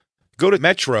yada. Go to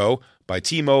Metro by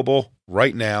T-Mobile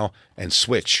right now and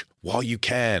switch while you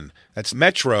can. That's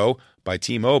Metro by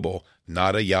T-Mobile,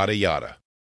 nada yada yada.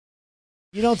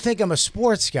 You don't think I'm a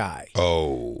sports guy.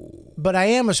 Oh. But I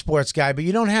am a sports guy, but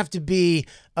you don't have to be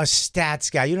a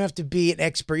stats guy. You don't have to be an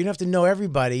expert. You don't have to know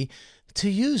everybody to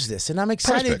use this. And I'm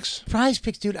excited. Prize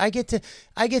Picks, dude. I get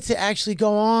to actually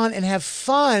go on and have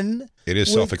fun. It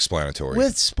is self-explanatory.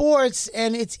 With sports,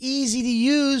 and it's easy to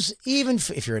use, even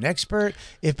if you're an expert.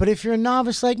 But if you're a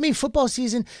novice like me, football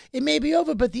season, it may be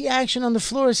over, but the action on the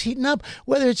floor is heating up.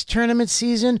 Whether it's tournament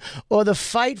season or the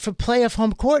fight for playoff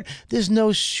home court, there's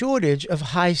no shortage of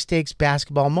high-stakes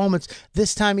basketball moments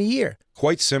this time of year.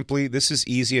 Quite simply, this is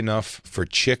easy enough for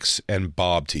Chicks and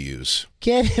Bob to use.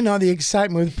 Get in on the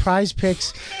excitement with Prize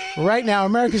Picks right now,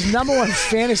 America's #1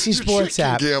 fantasy sports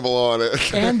app. Gamble on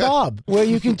it. And Bob, where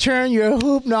you can turn your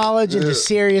hoop knowledge into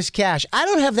serious cash. I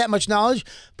don't have that much knowledge,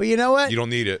 but you know what? You don't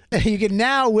need it. You can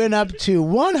now win up to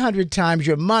 100 times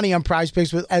your money on Prize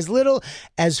Picks with as little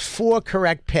as 4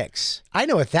 correct picks. I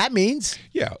know what that means.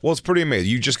 Yeah, well, it's pretty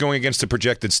amazing. You're just going against the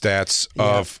projected stats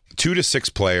of 2 to 6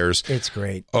 players. It's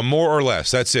great. More or less.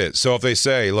 That's it. So if they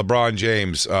say LeBron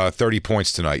James, 30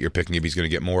 points tonight, you're picking if he's going to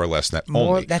get more or less than that.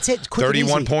 More, only. that's it. Quick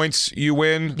 31 and easy. points, you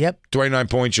win. Yep. 29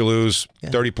 points, you lose.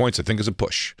 30 points, I think, is a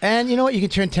push. And you know what? You can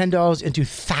turn $10 into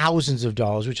thousands of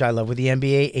dollars, which I love, with the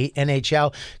NBA,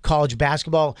 NHL, college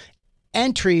basketball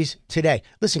entries today.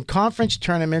 Listen, conference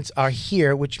tournaments are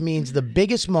here, which means the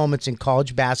biggest moments in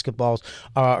college basketballs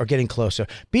are getting closer.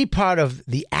 Be part of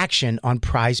the action on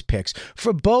Prize Picks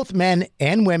for both men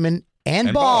and women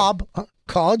and Bob.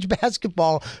 College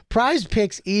basketball. Prize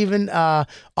Picks even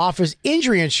offers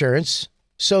injury insurance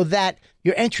so that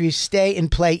your entries stay in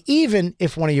play even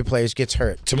if one of your players gets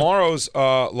hurt. Tomorrow's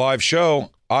live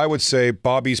show, I would say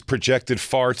Bobby's projected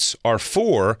farts are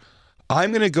 4.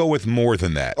 I'm going to go with more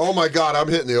than that. Oh, my God. I'm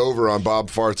hitting the over on Bob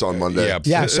Farts on Monday.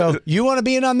 Yeah, so you want to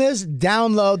be in on this?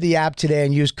 Download the app today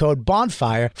and use code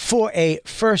BONFIRE for a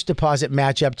first deposit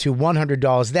match up to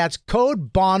 $100. That's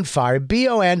code BONFIRE,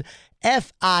 BONFIRE,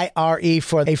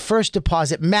 for a first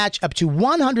deposit match up to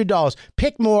 $100.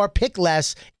 Pick more, pick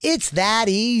less. It's that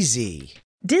easy.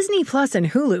 Disney Plus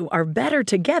and Hulu are better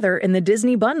together in the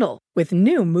Disney Bundle with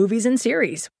new movies and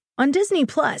series. On Disney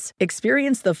Plus,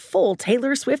 experience the full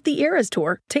Taylor Swift The Eras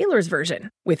Tour, Taylor's version,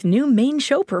 with new main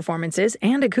show performances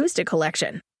and acoustic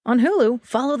collection. On Hulu,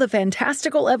 follow the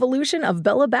fantastical evolution of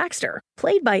Bella Baxter,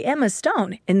 played by Emma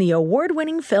Stone in the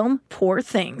award-winning film Poor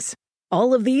Things.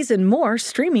 All of these and more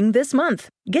streaming this month.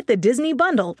 Get the Disney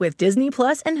Bundle with Disney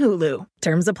Plus and Hulu.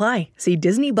 Terms apply. See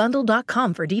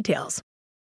DisneyBundle.com for details.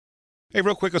 Hey,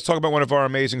 real quick, let's talk about one of our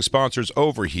amazing sponsors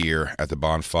over here at the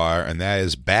Bonfire, and that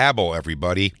is Babbel,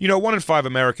 everybody. You know, 1 in 5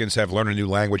 Americans have learned a new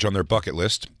language on their bucket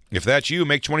list. If that's you,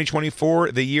 make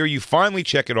 2024 the year you finally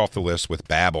check it off the list with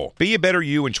Babbel. Be a better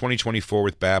you in 2024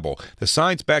 with Babbel, the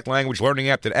science-backed language learning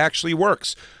app that actually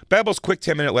works. Babbel's quick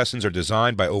 10-minute lessons are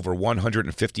designed by over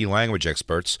 150 language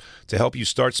experts to help you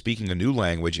start speaking a new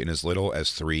language in as little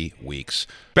as 3 weeks.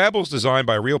 Babbel's designed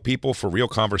by real people for real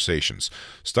conversations.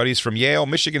 Studies from Yale,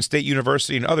 Michigan State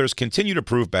University, and others continue to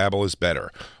prove Babbel is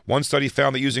better. One study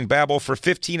found that using Babbel for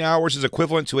 15 hours is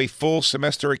equivalent to a full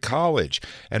semester at college,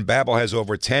 and Babbel has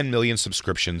over 10 million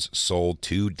subscriptions sold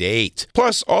to date.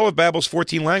 Plus, all of Babbel's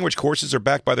 14 language courses are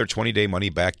backed by their 20-day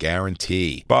money-back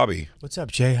guarantee. Bobby. What's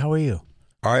up, Jay? How are you?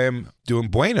 I am doing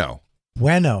bueno.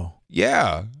 Bueno.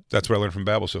 Yeah, that's what I learned from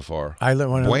Babbel so far. I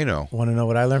learned bueno. Want to know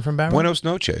what I learned from Babbel? Buenos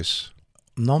noches.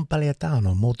 Non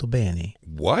paletano molto bene.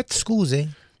 What? Scusi.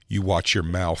 You watch your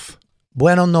mouth.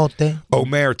 Buenos notte.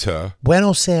 Omerta.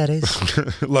 Buenos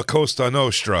Aires. La Costa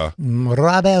Nostra.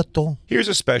 Roberto. Here's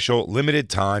a special limited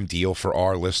time deal for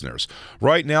our listeners.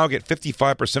 Right now, get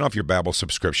 55% off your Babbel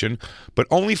subscription, but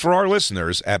only for our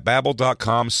listeners at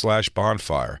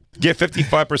babbel.com/bonfire. Get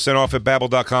 55% off at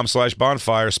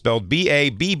babbel.com/bonfire, spelled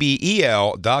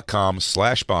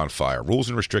BABBEL.com/bonfire. Rules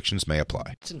and restrictions may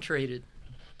apply. Concentrated.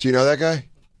 Do you know that guy?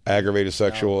 Aggravated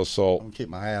sexual assault. I'll keep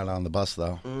my eye out on the bus,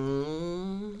 though.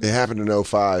 It happened in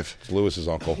 05. It's Lewis's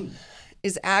uncle.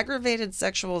 Is aggravated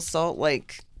sexual assault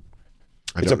like...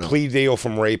 It's a plea deal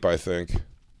from rape, I think.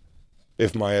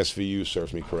 If my SVU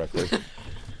serves me correctly.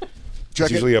 It's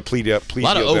usually a plea deal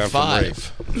down from rape.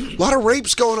 A lot of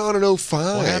rapes going on in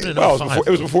 05. What happened in Well, 05? it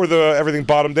was before everything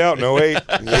bottomed out in 08.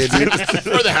 Yeah, dude.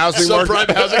 For the housing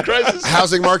subprime housing crisis.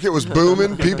 Housing market was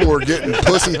booming. People were getting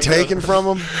pussy taken from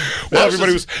them. Well,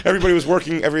 everybody was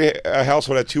working. Every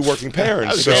household had 2 working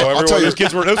parents, so those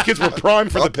kids were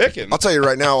primed for the picking. I'll tell you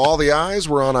right now, all the eyes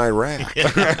were on Iraq.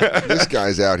 This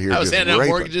guy's out here I was just handing out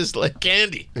raping. mortgages like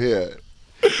candy. Yeah.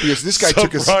 Because this guy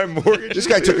took a second Fuck mortgage.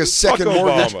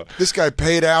 Obama. This guy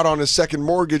paid out on his second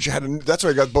mortgage. That's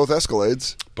why he got both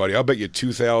Escalades. Buddy, I'll bet you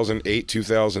 2008,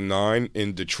 2009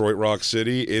 in Detroit Rock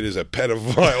City, it is a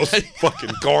pedophile's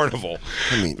fucking carnival.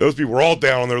 I mean, those people were all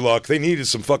down on their luck. They needed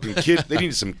some fucking kid. They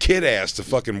needed some kid ass to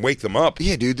fucking wake them up.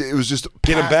 Yeah, dude, it was just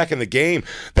get them back in the game.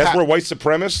 That's where white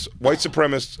supremacists,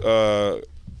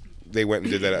 they went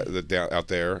and did that out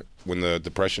there when the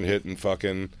Depression hit in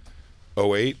fucking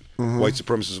 08. White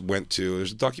supremacists went to.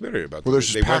 There's a documentary about. Well, there's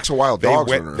just packs of wild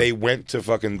dogs. They went to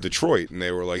fucking Detroit and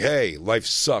they were like, "Hey, life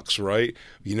sucks, right?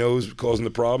 You know who's causing the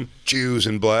problem? Jews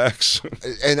and blacks."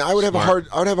 And I would have a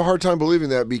hard time believing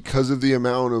that because of the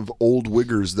amount of old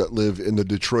wiggers that live in the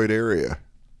Detroit area.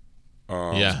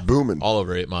 Yeah, it's booming all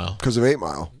over 8 Mile because of 8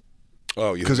 Mile.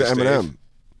 Oh, because of Eminem.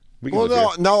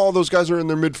 Well, now all those guys are in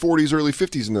their mid-40s, early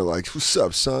 50s, and they're like, "What's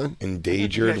up, son?"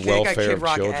 Endangered They got welfare Kid of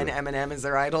Rock children. and Eminem as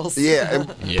their idols. Yeah,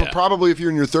 and probably if you're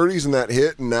in your 30s and that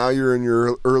hit, and now you're in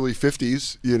your early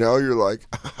 50s, you're like,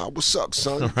 "What's up,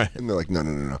 son?" Right. And they're like,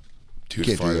 "No, Dude,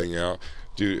 can't do finding out.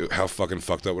 Dude, how fucking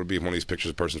fucked up would it be if one of these pictures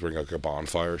of a person's wearing like a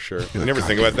bonfire shirt? You never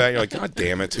think about that. You're like, God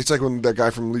damn it. It's like when that guy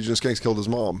from Legion of Skanks killed his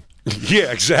mom.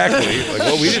 Yeah, exactly. Like,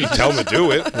 well, we didn't tell him to do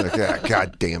it. Like,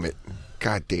 God damn it.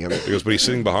 God damn it. He goes, but he's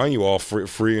sitting behind you all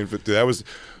free and that was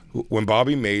when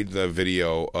Bobby made the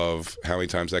video of how many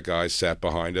times that guy sat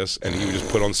behind us, and he would just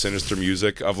put on sinister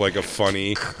music of like a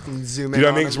funny zoom in. You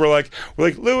know what I mean? 'Cause we're like,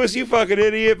 Lewis, you fucking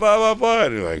idiot, blah blah blah,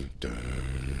 and you're like,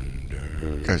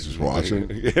 dun, guy's just watching,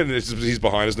 and he's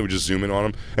behind us, and we just zoom in on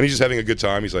him, and he's just having a good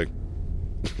time. He's like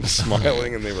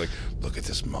smiling, and they were like, look at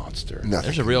this monster.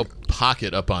 There's a real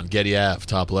pocket up on Getty Ave,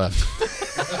 top left.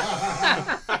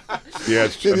 Yeah,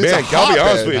 Dude, man, I'll be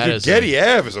honest with you. That Getty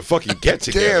Ave is a fucking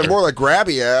get-together. Damn, more like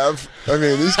Grabby Ave. I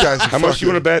mean, these guys are How much do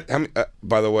you want to bet?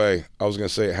 By the way, I was going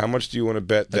to say, how much do you want to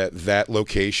bet that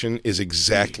location is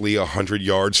exactly 100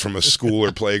 yards from a school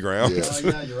or playground? Yeah.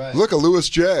 Yeah, you're right. Look at Louis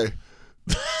J.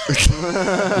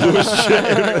 Louis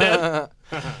J.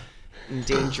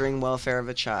 Endangering welfare of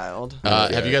a child.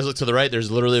 Have you guys looked to the right?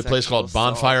 There's literally a place called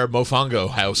Bonfire Mofongo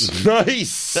House.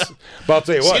 Nice. But I'll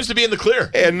tell you what. Seems to be in the clear.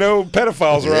 And no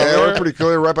pedophiles around Yeah, there. we're pretty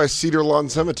clear right by Cedar Lawn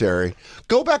Cemetery.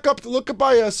 Go back up, look up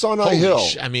by Sawneye Hill.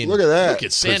 I mean, look at that. Look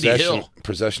at Sandy Hill.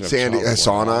 Possession of Sandy child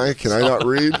Sawneye. Can I not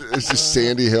read? It's just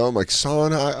Sandy Hill. I'm like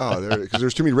Sawneye. Oh, there, because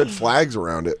there's too many red flags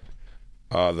around it.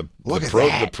 The Look at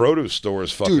that. The produce store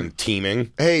is fucking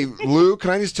teeming. Hey, Lou,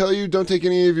 can I just tell you, don't take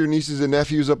any of your nieces and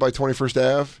nephews up by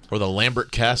 21st Ave? Or the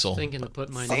Lambert Castle. Thinking to put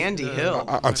my Sandy Hill.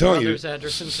 I'm telling you, brother's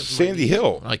address in 'cause my Sandy niece-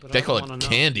 Hill. Like but they I call don't it wanna know.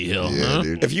 Candy Hill. Yeah, huh?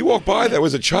 dude. If you walk by that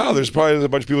was a child, there's probably a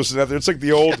bunch of people sitting out there. It's like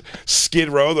the old Skid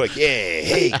Row. They're like, yeah,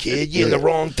 hey, kid, you're in the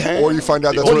wrong town. Or you find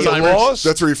out The that's old where, timers.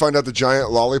 that's where you find out the giant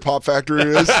lollipop factory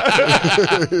is.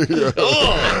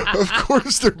 Of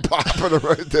course they're popping them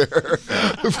right there.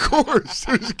 Of course.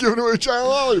 They're just giving away giant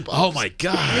lollipops. Oh my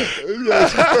God.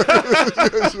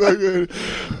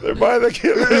 They're by the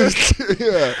kid.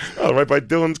 Yeah. Oh, right by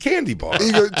Dylan's candy bar.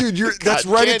 You go, dude, that's God,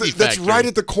 right at candy that's factory. right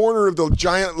at the corner of the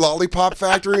giant lollipop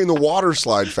factory and the water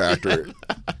slide factory.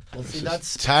 Well, see,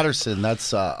 that's Patterson.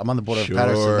 That's I'm on the border Sure. of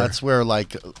Patterson. That's where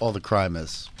like all the crime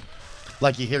is.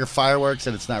 Like you hear fireworks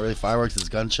and it's not really fireworks; it's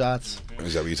gunshots.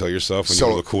 Is that what you tell yourself when So-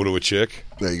 you look cool to a chick?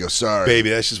 There you go. Sorry, Baby,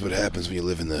 that's just what happens when you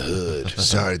live in the hood.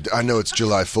 Sorry, I know it's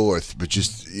July 4th, but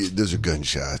just those are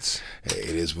gunshots. Hey,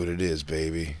 it is what it is,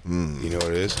 baby. You know what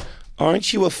it is?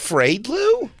 Aren't you afraid,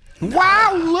 Lou?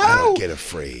 Wow, Lou! I don't get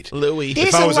afraid. Louie.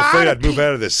 If I was afraid, I'd move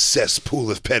out of this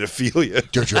cesspool of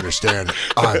pedophilia. Don't you understand?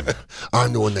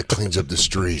 I'm the one that cleans up the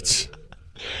streets.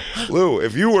 Lou,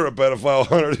 if you were a pedophile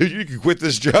hunter, dude, you could quit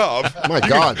this job. My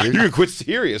God, dude. You could quit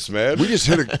serious, man. We just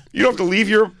hit a. You don't have to leave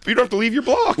your. You don't have to leave your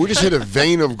block. We just hit a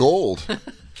vein of gold.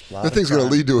 That thing's going to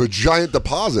lead to a giant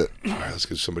deposit. All right, let's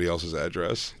get somebody else's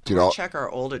address. Dude, We'll I'll, check our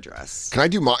old address. can I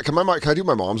do my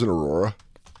mom's in Aurora?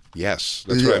 Yes,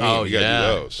 that's what I mean. Oh, you gotta yeah.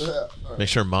 do those. Make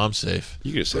sure mom's safe.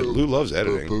 You could have said Lou loves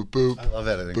editing. Boop boop. I love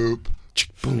editing. Boop.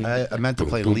 I meant to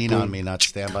play Lean on Me, not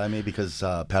Stand By Me, because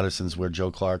Patterson's where Joe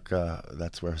Clark,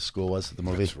 that's where his school was at the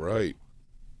movie. That's right.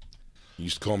 You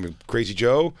used to call me Crazy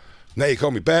Joe. Now you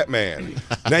call me Batman.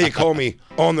 Now you call me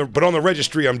on the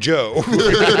registry I'm Joe.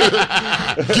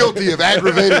 Guilty of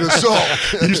aggravated assault.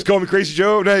 You used to call me Crazy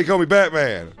Joe. Now you call me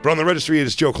Batman. But on the registry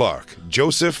it's Joe Clark.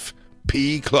 Joseph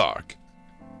P. Clark.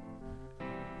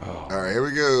 All right, here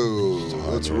we go.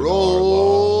 Let's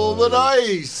roll the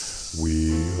dice.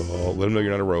 We all let him know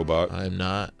you're not a robot. I'm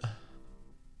not.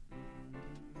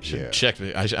 Should Yeah. check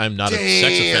me. I'm not a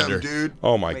sex Damn, offender. dude.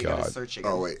 Oh my Wait, gotta God. search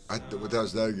again. Oh wait, what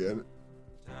was that again?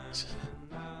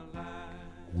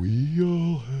 We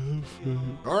all have faith.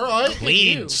 All right.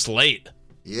 Clean slate.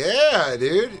 Yeah,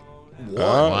 dude.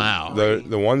 Wow.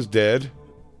 The one's dead.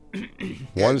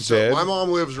 One's So dead. my mom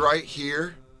lives right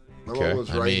here. My Okay. mom lives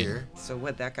I right mean- here. So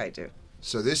what'd that guy do?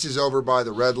 So this is over by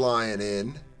the Red Lion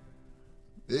Inn.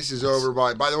 This is over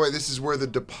by the way, this is where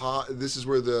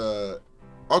the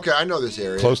okay, I know this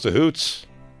area. Close to Hoots.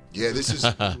 Yeah, this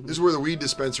is where the weed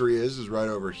dispensary is right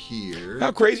over here.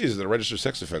 How crazy is it? A registered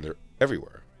sex offender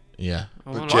everywhere. Yeah. I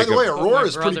wanna By the way, put my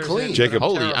Aurora's pretty brothers clean. in, Jacob, but I'm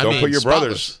Holy, terrible. I don't mean, put your spotless.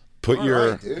 brothers. Put All your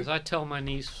right, dude. Because I tell my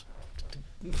niece,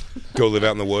 go live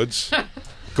out in the woods.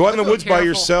 Go out in the woods by careful.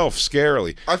 yourself,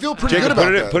 scarily. I feel pretty Jacob, good about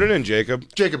put it in. that. Put it in, Jacob.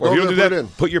 Jacob, or if go you over don't do there, that, put it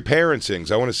in. put your parents in.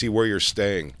 'Cause I want to see where you're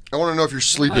staying. I want to know if you're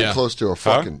sleeping Yeah. close to a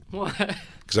fucking what?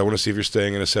 Because I want to see if you're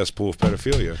staying in a cesspool of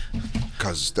pedophilia.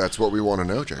 because that's what we want to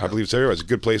know, Jacob. I believe it's everywhere. It's a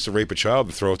good place to rape a child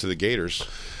and throw it to the gators.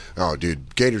 Oh,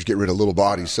 dude, gators get rid of little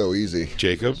bodies so easy.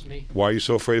 Jacob, That's me. why are you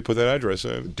so afraid to put that address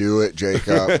in? Do it,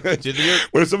 Jacob. Did you?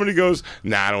 When somebody goes,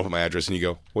 nah, I don't put my address, and you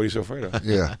go, what are you so afraid of?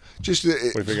 Yeah, just What do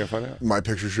you think you're going to find out? my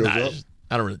picture shows I, up.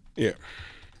 I don't really. Yeah.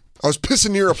 I was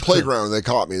pissing near a playground and they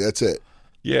caught me. That's it.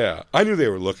 Yeah. I knew they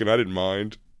were looking. I didn't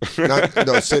mind.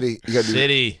 No, city. You got to do.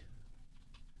 City.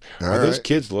 All Are those right.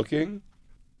 kids looking?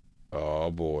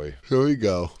 Oh, boy. Here we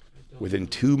go. Within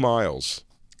 2 miles.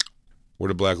 Where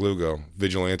did Black Lou go?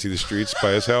 Vigilante the streets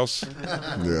by his house?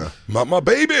 Yeah. My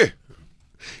baby!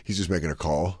 He's just making a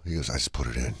call. He goes, I just put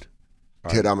it in.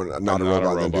 Kid, I'm not a not a robot.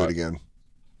 Then do robot. it again.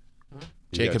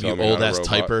 Jacob, tell you me not old a ass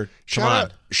robot. typer. Come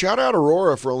on. Shout out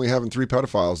Aurora for only having 3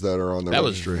 pedophiles that are on their That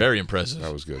was registry. very impressive.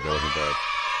 That was good. That wasn't bad.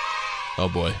 Oh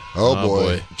boy. Oh,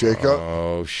 boy. Jacob.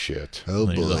 Oh, shit. Oh,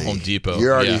 Like boy. the Home Depot. You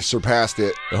already Yeah. surpassed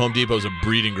it. The Home Depot is a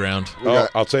breeding ground. Oh,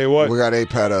 I'll tell you what. We got 8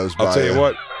 pedos. I'll by tell you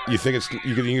what. You think it's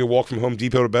you can walk from Home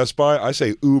Depot to Best Buy? I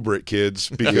say Uber it, kids,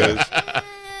 because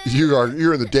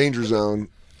You're in the danger zone.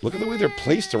 look at the way they're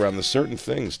placed around the certain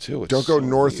things too. It's Don't go so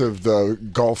north weird. of the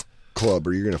golf club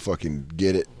or you're going to fucking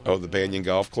get it. Oh, the Banyan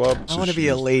Golf Club. I want to be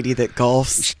a lady that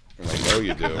golfs. I know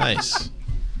you do. Nice.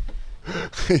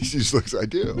 He just looks, I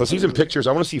do. Let's see some pictures.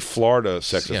 I want to see Florida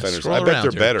sex Yeah, offenders. scroll I bet around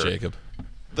they're here, better. Jacob.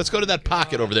 Let's go to that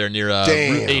pocket over there near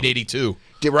Damn. Route 882.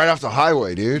 Get right off the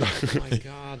highway, dude. Oh my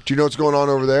God. Do you know what's going on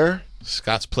over there?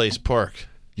 Scott's Place Park.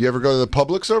 You ever go to the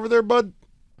Publix over there, bud?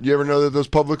 You ever know that those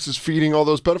Publix is feeding all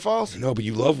those pedophiles? No, but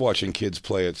you love watching kids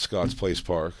play at Scott's Place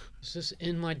Park. Is this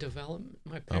in my development?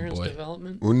 My parents' boy.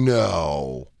 development?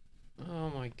 No. Oh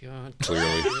my God.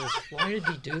 Clearly. Why did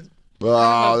he do?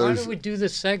 Well, why did we do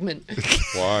this segment?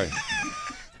 Why?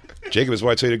 Jacob, is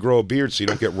why I tell you to grow a beard so you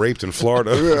don't get raped in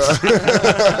Florida.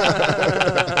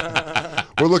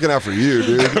 We're looking out for you,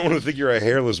 dude. I don't want to think you're a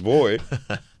hairless boy.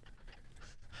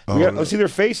 Let's see their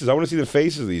faces. I want to see the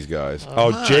faces of these guys.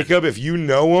 Jacob, if you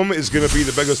know him, is going to be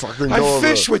the biggest. I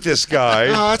fish with this guy.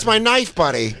 Oh, that's my knife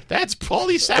buddy. That's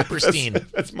Paulie Saperstein.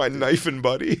 That's my knifing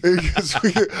buddy.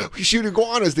 We shoot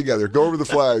iguanas together. Go over the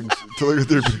flags to look at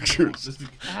their pictures.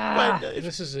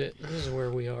 This is it. This is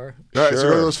where we are. All right, so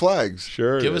go to those flags.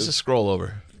 Sure. Give us a scroll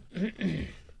over.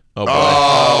 Oh, boy.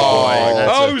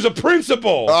 Oh, he was a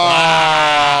principal.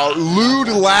 Lewd,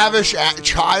 lavish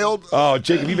child. Oh,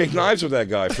 Jacob, you make knives with that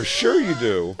guy. For sure you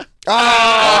do.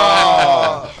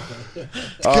 God,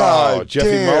 Jeffy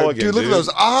damn. Mulligan, Dude, look at those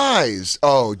eyes.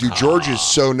 Oh, dude, George is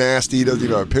so nasty. He doesn't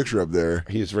even have a picture up there.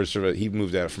 He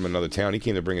moved out from another town. He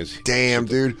came to bring his. Damn,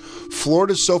 dude.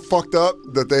 Florida's so fucked up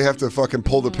that they have to fucking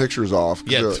pull the picters off.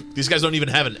 Yeah, these guys don't even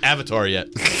have an avatar yet.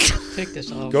 Take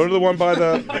this off. Go to the one by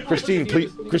the Christine.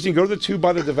 Please, Christine, go to the two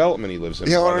by the development he lives in.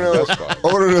 Yeah, I want to know. I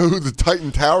want to know who the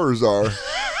Titan Towers are.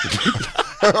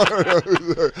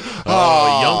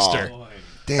 Youngster.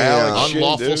 Damn.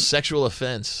 Unlawful dude. sexual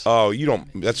offense. Oh, you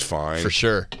don't. That's fine For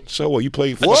sure. So what? You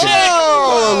play?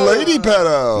 Whoa, lady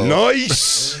pedo.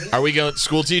 Nice. Are we going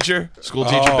school teacher? School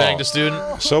teacher banged a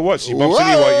student? So what? She bumps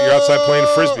into you while you're outside playing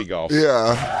frisbee golf.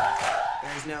 Yeah.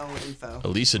 There's no info.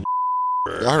 Elisa.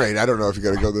 All right, I don't know if you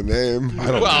got to go the name.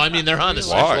 Well, I mean, they're on the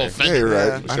sexual Why? offense. Yeah, you're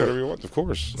right. Say whatever you want, of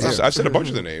course. I've said a bunch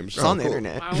of the names. It's on the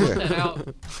internet. I want that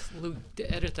out. Luke,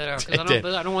 edit that out. 'Cause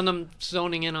I don't want them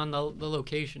zoning in on the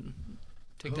location.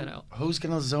 Take that out. Who's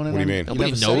going to zone in? What do you mean?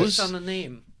 Nobody Based knows. on the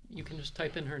name. You can just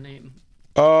type in her name.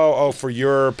 Oh, for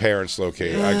your parents'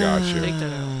 location. I got you. Take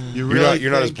that out.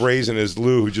 You're not as brazen as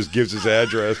Lou, who just gives his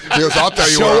address. He goes, I'll tell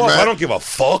you Show where up. I'm at. I don't give a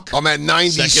fuck. I'm at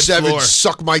 97 floor.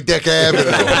 Suck My Dick Avenue.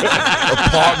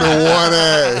 Apartment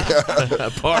 1A.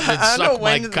 Apartment I don't know suck my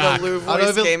when the cock. Lou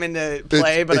voice came into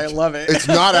play, but I love it. It's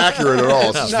not accurate at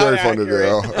all. It's Not very fun to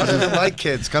accurate. do. I don't like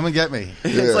kids. Come and get me.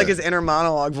 It's like his inner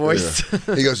monologue voice.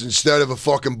 He goes, instead of a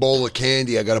fucking bowl of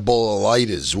candy, I got a bowl of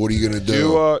lighters. What are you going to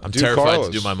do? I'm do terrified Carlos.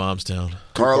 to do my mom's town.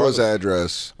 Carla's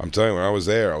address. I'm telling you, when I was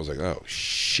there, I was like, oh,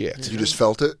 shit. You just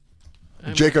felt it?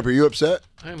 Jacob, are you upset?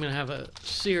 I'm going to have a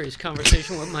serious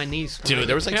conversation with my niece. Dude,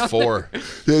 there was like 4.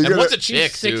 Yeah, And what's a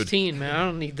chick, She's dude? 16, man. I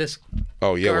don't need this.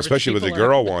 Oh, yeah, well, Garbage especially with the people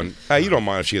girl one. Hey, you don't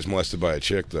mind if she gets molested by a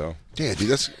chick, though. Yeah, dude,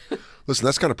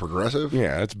 that's kind of progressive.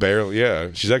 Yeah, it's barely, yeah.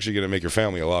 She's actually going to make your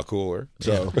family a lot cooler.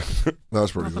 So,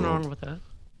 that's pretty Nothing cool. wrong with that.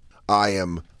 I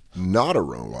am not a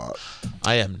robot.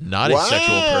 I am not a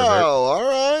sexual pervert. All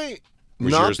right.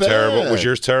 Was Not yours bad. terrible? Was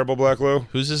yours terrible, Black Lou?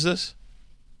 Whose is this?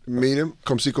 Meet him.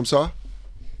 Come see, come saw.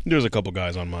 There's a couple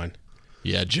guys on mine.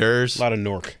 Yeah, Jers. A lot of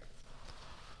Nork.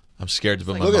 I'm scared to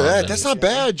put my Look at mom's that. in. That's not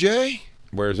bad, Jay.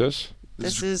 Where's this?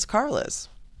 This is Carla's.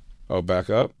 Oh, back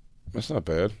up? That's not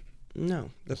bad. No,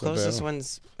 the not closest bad.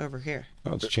 one's over here.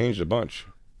 Oh, it's changed a bunch.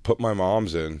 Put my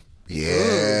mom's in.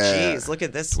 Yeah. Jeez, look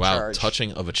at this Wow, charge.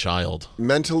 touching of a child.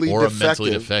 Mentally Or a defective.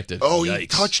 mentally defective. Oh, he Yikes.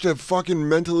 touched a fucking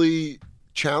mentally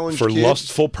challenged For kid.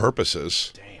 lustful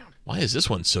purposes. Why is this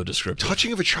one so descriptive?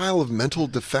 Touching of a child of mental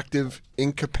defective,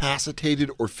 incapacitated,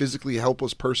 or physically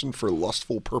helpless person for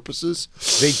lustful purposes.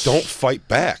 They don't fight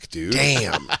back, dude.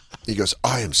 Damn. He goes,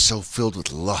 I am so filled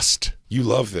with lust. You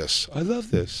love this. I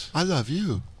love this. I love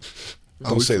you.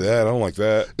 Don't say that. I don't like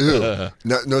that. Ew.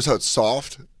 Notice how it's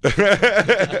soft?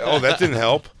 Oh, that didn't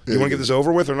help. You want to get this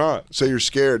over with or not? So you're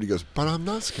scared. He goes, but I'm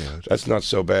not scared. That's not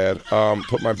so bad.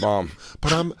 Put my mom.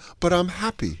 But I'm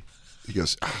happy. He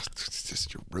goes,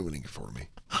 you're ruining it for me.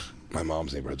 My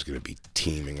mom's neighborhood's going to be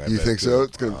teeming. You think so?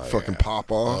 It's going to fucking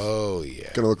pop off? Oh, yeah.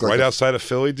 Going to look like right outside of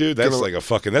Philly, dude? That's like a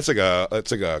fucking, that's like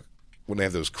a, when they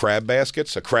have those crab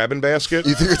baskets, a crabbing basket.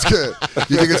 You think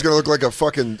it's gonna look like a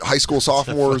fucking high school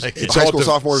sophomore's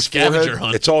sophomore scavenger forehead?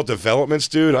 hunt. It's all developments,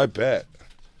 dude. I bet.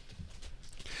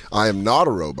 I am not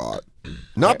a robot.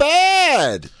 Not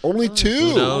bad. Only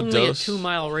 2. No, Only a dose.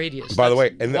 2-mile radius. By the way,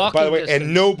 That's walking distance.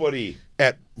 and nobody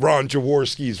at Ron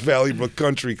Jaworski's Valleybrook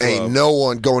Country Club. Ain't no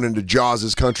one going into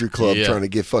Jaws' country club Yeah. trying to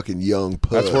get fucking young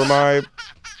puss. That's where my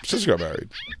sister got married.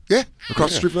 Yeah, across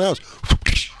the street from the house.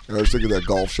 And I was thinking that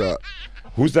golf shot.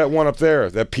 Who's that one up there?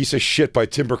 That piece of shit by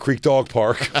Timber Creek Dog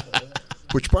Park.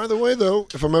 Which, by the way, though,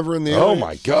 if I'm ever in the area, Oh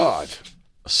my God!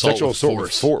 Assault Sexual with assault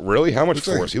with force. Really? How much Looks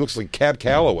like- force? He looks like Cab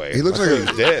Calloway. He looks I like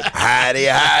thought he was dead.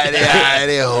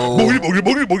 hidey, ho. Boogie, boogie,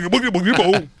 boogie, boogie, boogie, boogie,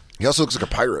 boogie. He also looks like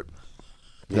a pirate.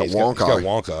 Yeah, Wonk he's got eye.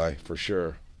 wonk eye for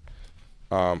sure.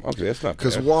 Okay, that's not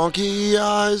Because bad. wonky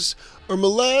eyes are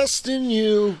molesting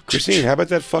you. Christine, how about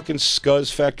that fucking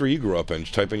Scuzz factory you grew up in?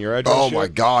 Just type in your address. Oh yet? my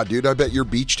God, dude! I bet you're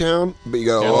Beach Town. But you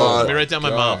go. Let me write down my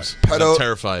mom's. I'm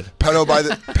terrified.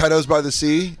 Pedos by the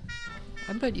sea.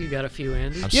 I bet you got a few,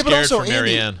 Andy. I'm scared for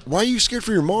Marianne. Why are you scared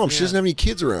for your mom? She doesn't have any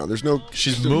kids around. There's no.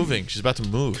 She's moving. She's about to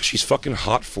move. She's fucking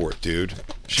hot for it, dude.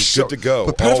 She's good to go.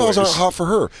 But pedophiles always. aren't hot for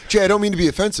her. Jay, I don't mean to be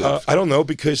offensive. I don't know,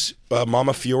 because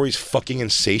Mama Fiori's fucking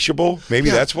insatiable. Maybe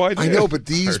that's why. I know, but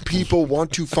these people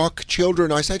want to fuck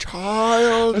children. I said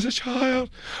child. As a child.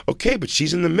 Okay, but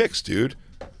she's in the mix, dude.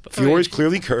 Fiori's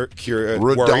clearly worried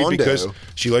Redondo. because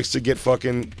she likes to get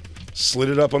fucking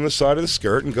slitted up on the side of the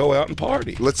skirt and go out and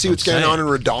party. Let's see what's going on in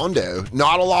Redondo.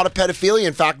 Not a lot of pedophilia.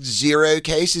 In fact, 0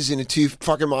 cases in a 2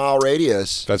 fucking mile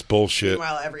radius. That's bullshit.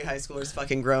 Meanwhile, every high schooler is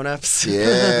fucking grown-ups.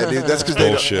 Yeah, dude. That's because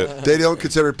they don't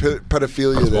consider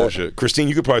pedophilia That's that. bullshit. Christine,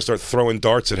 you could probably start throwing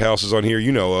darts at houses on here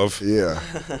you know of. Yeah.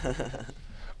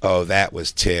 Oh, that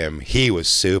was Tim. He was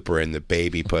super in the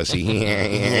baby pussy.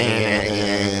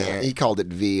 He called it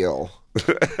veal.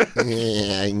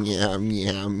 Yum,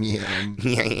 yum, yum.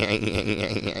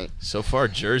 So far,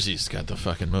 Jersey's got the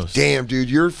fucking most. Damn, dude,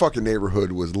 your fucking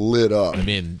neighborhood was lit up. I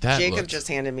mean, that Jacob just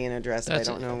handed me an address. I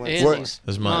don't know what's What?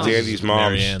 That's mine. Andy's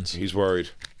mom's. Marianne's. He's worried.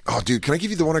 Oh, dude, can I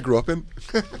give you the one I grew up in?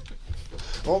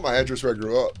 I want my address where I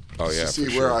grew up. Oh, just yeah, to see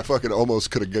for where sure. I fucking almost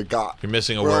could have got. You're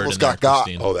missing a Where I word almost in there, got.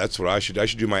 Christine. Oh, that's what I should. I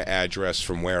should do my address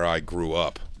from where I grew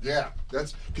up. Yeah,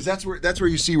 that's where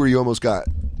you see where you almost got,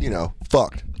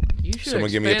 fucked. You should Someone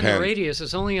give expand me a pen. the radius.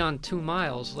 It's only on 2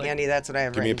 miles. Like, Andy, that's what I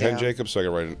have Give me a written pen, down. Jacob, so I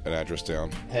can write an address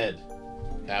down. Head.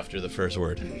 After the first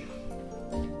word.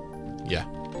 Yeah.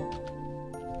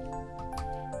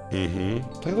 Mm-hmm.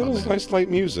 Play a little nice light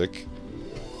music.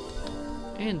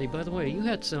 Andy, by the way, you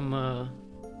had some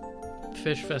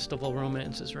fish festival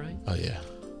romances, right? Oh, yeah.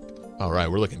 All right,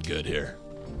 we're looking good here.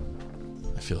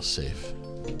 I feel safe.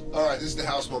 All right, this is the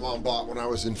house my mom bought when I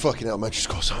was in fucking elementary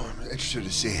school, so I'm interested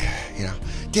to see,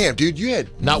 Damn, dude, you had...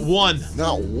 Not one.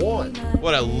 Not one.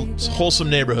 What a wholesome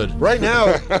neighborhood. Right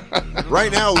now,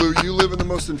 Lou, you live in the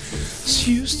most...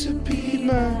 Used to be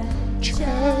my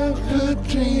childhood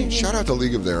dream. Shout out to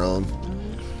League of Their Own.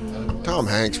 Tom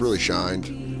Hanks really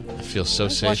shined. I feel so I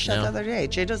safe watched that the now. other day.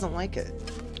 Jay doesn't like it.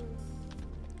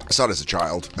 I saw it as a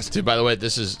child. Dude, by the way,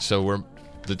 this is... So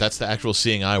that's the actual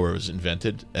seeing eye where it was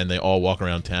invented, and they all walk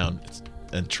around town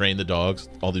and train the dogs.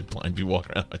 All these blind people walk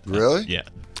around like that. Really? Yeah.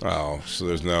 Oh, so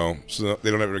they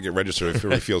don't ever get registered if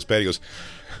he feels bad. He goes,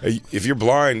 hey, if you're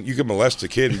blind, you can molest a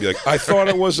kid and be like, I thought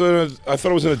it was an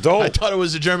adult. I thought it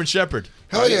was a German Shepherd.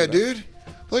 Hell yeah, dude.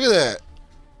 Look at that.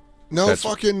 No That's-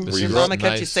 fucking... This Your is mama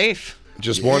kept you nice. safe.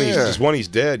 Just Yeah. one, he's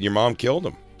dead. Your mom killed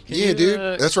him. Yeah,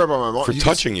 dude. That's right by my mom. For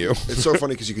touching you. It's so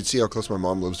funny because you can see how close my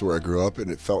mom lives to where I grew up, and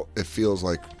it feels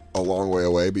like a long way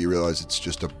away, but you realize it's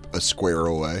just a square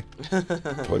away.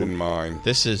 Put in mind.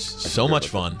 This is so much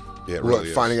fun. Yeah, it What, really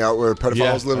is. finding out where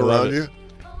pedophiles live I love around it. you?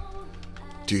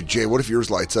 Dude, Jay, what if yours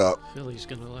lights up? Philly's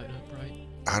gonna light up, right?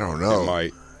 I don't It know.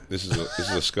 might. This is a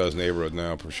Scuzz neighborhood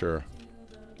now for sure.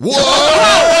 Whoa!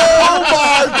 Oh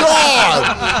my God!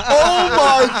 Oh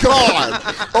my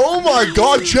God! Oh my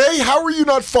God, Jay, how were you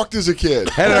not fucked as a kid?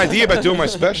 I had an idea about doing my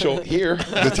special here.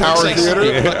 The Tower It's like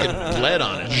Theater? fucking bled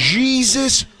on it.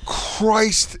 Jesus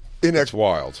Christ! It's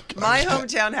wild. My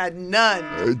hometown had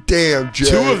none. Damn, Jay.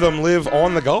 2 of them live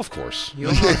on the golf course. You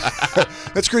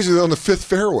almost, That's crazy. They're on the 5th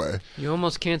fairway. you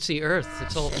almost can't see Earth.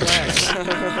 It's all flags.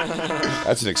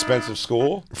 That's an expensive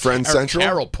school. Friend Central?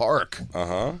 Carroll Park.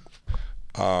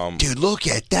 Dude, look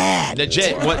at that. Now,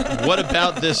 Jay, what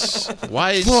about this?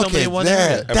 Why is Look so many at one that.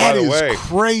 area? And That by the is way-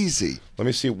 crazy. Let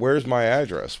me see. Where's my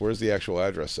address? Where's the actual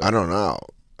address? I don't know.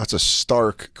 That's a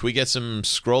stark. Can we get some It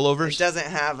scrollovers? doesn't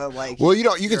have a Well,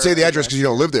 you can say the address because you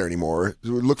don't live there anymore.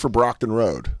 Look for Brockton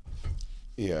Road.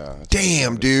 Yeah.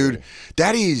 Damn, dude,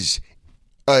 that is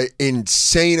an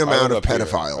insane amount of I live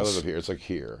pedophiles. up here. It's like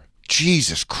here.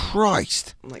 Jesus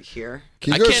Christ! like here.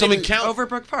 Can you I go to can't some even of count.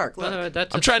 Overbrook Park. Look.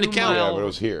 That's I'm a trying to count. Yeah, 2 mile. but it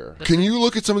was here. Can you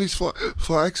look at some of these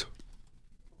flags?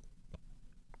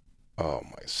 Oh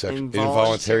my! Involuntary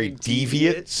Involuntary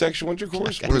deviate sexual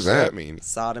intercourse. What does that? that mean?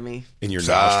 Sodomy. In your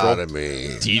nostril?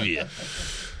 Sodomy. Deviant.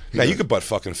 Now you could butt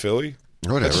fucking Philly.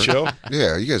 Whatever. That's chill.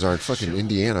 Yeah, you guys aren't fucking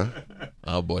Indiana.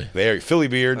 Oh boy. There, Philly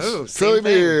beards. Oh, Philly same thing.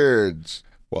 beards.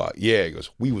 Well, yeah. He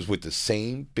goes. We was with the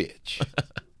same bitch.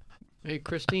 Hey,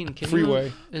 Christine, can Freeway.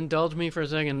 you indulge me for a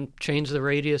second? Change the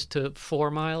radius to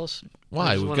 4 miles. Why? I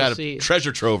just We've wanna got a see.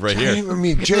 treasure trove right I here.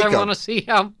 mean, Because I want Jacob, to see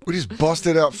how. we just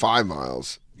busted out 5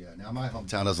 miles. Yeah, now my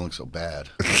hometown doesn't look so bad.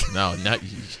 No, not.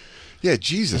 Yeah,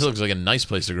 Jesus. This looks like a nice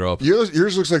place to grow up.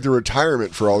 Yours looks like the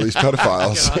retirement for all these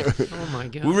pedophiles. Oh my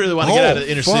god. We really want to get out of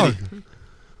the inner city.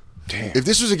 Damn. If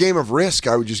this was a game of Risk,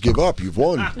 I would just give up. You've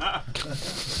won.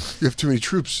 You have too many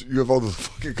troops. You have all the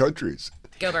fucking countries.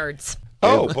 Go Birds.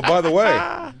 Oh, but by the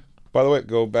way,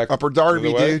 go back. Upper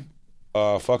Darby, dude.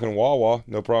 Fucking Wawa.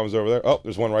 No problems over there. Oh,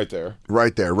 there's one right there.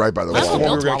 Right there, right by the That's wall. the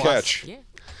one we were built going to Wawas. catch. Yeah.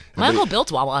 My uncle built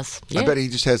Wawas. Yeah. I bet he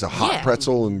just has a hot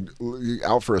pretzel and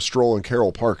out for a stroll in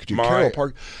Carroll Park. Dude, Carroll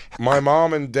Park. My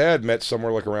mom and dad met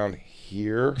somewhere like around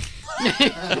here.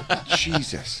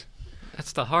 Jesus.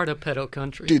 That's the heart of pedo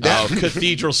country. Dude,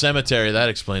 Cathedral Cemetery. That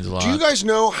explains a lot. Do you guys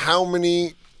know how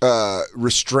many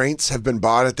restraints have been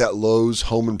bought at that Lowe's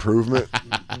Home Improvement?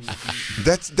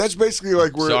 That's basically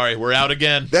like we're out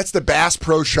again. That's the Bass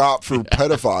Pro Shop for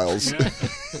pedophiles.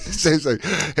 It's like,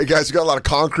 hey guys, we got a lot of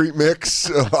concrete mix,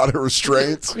 a lot of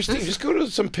restraints. Christine, just go to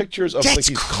some pictures of That's like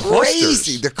these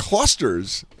crazy. clusters. The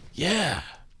clusters. Yeah.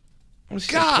 I want to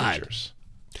see God. pictures.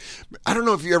 I don't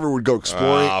know if you ever would go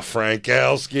exploring.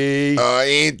 Frankowski.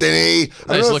 Anthony.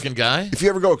 Nice looking guy. If you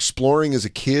ever go exploring as a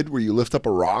kid where you lift up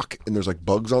a rock and there's like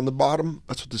bugs on the bottom,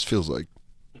 that's what this feels like.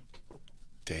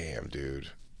 Damn, dude.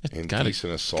 Kinda-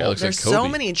 Indecent assault. looks There's like Kobe. so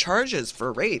many charges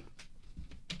for rape.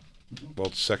 Well,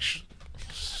 it's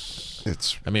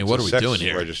I mean, what are we sex doing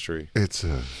here? registry. It's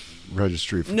a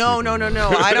registry. For No.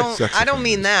 I don't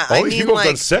mean that. All I these mean people have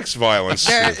done like sex violence.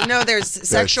 there's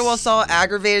sexual assault,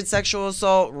 aggravated sexual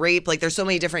assault, rape. Like there's so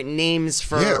many different names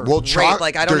for rape.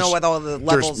 Like I don't know what all the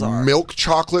levels there's are. Milk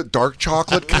chocolate, dark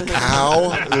chocolate, cacao.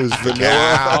 There's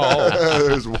vanilla.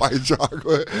 There's white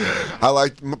chocolate. I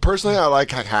like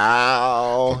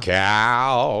cacao.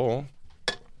 Cacao.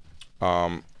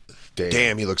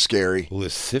 Damn, he looks scary.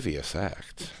 Lascivious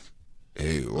act.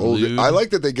 Ew. I like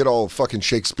that they get all fucking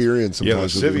Shakespearean sometimes.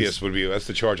 Yeah, lascivious that's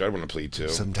the charge I'd want to plead to.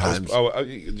 Sometimes.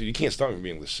 You can't stop me from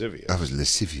being lascivious. I was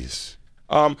lascivious.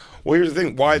 Well, here's the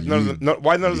thing. Why none of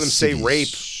them say rape?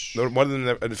 One of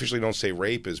them officially don't say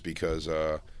rape is because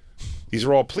these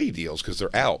are all plea deals because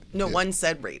they're out. No, one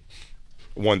said rape.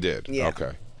 One did. Yeah.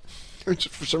 Okay.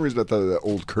 For some reason, I thought of that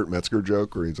old Kurt Metzger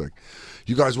joke where he's like,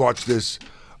 "You guys watch this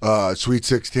Sweet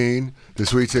 16, the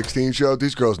Sweet 16 show?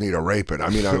 These girls need a raping. I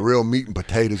mean, a real meat and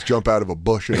potatoes jump out of a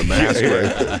bush in a mask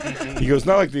rape." He goes,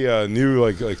 not like the new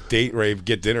like date rape,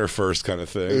 get dinner first kind of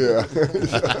thing. Yeah.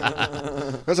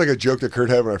 That's like a joke that Kurt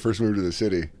had when I first moved to the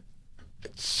city.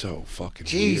 It's so fucking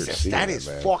Jesus, weird seeing that is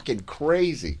man. fucking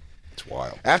crazy. It's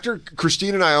wild. After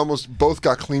Christine and I almost both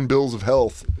got clean bills of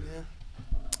health.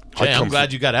 Jay, I'm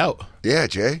glad you got out. Yeah,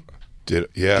 Jay.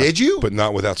 Did you? But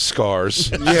not without scars.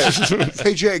 Yeah.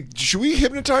 Hey, Jay, should we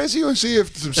hypnotize you and see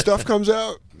if some stuff comes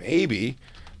out? Maybe.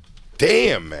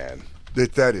 Damn, man.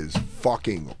 That is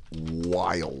fucking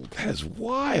wild. That is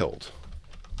wild.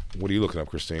 What are you looking up,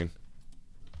 Christine?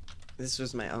 This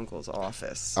was my uncle's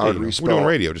office. I would We're respell. doing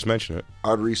radio. Just mention it.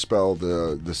 I'd respell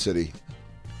the city.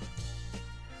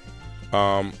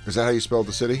 Is that how you spelled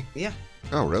the city? Yeah.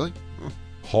 Oh, really?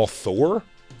 Hawthorne?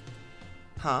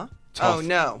 Huh? Tough. Oh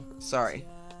no. Sorry.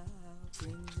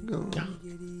 You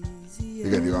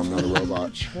gotta do I'm Not a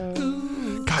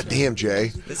Robot. God damn,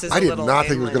 Jay. This is I a did little not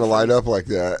think it was inland gonna light up like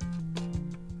that.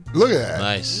 Look at that.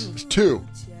 Nice. It's 2.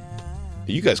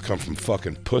 You guys come from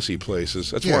fucking pussy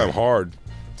places. That's Yeah. why I'm hard.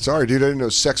 Sorry, dude. I didn't know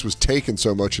sex was taken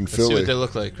so much in Let's see Philly. what they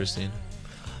look like, Christine.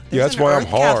 Yeah, that's There's an why I'm Earth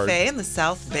hard. Cafe in the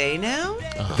South Bay now.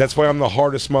 That's why I'm the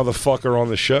hardest motherfucker on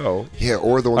the show. Yeah,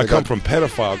 or the one I that come got, from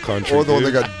pedophile country. or the one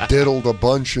that dude. got diddled a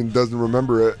bunch and doesn't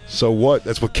remember it. So what?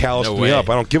 That's what calloused No me way. up.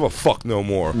 I don't give a fuck no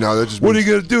more. No, that just What are means-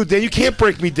 you gonna do, Dan? You can't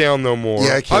break me down no more.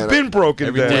 Yeah, I can't. I've been broken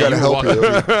Every down. day We gotta you help walk- you. We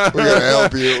gotta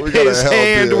help you. We gotta His help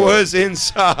hand you. was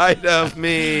inside of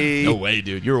me. No way,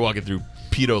 dude. You were walking through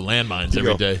pedo landmines You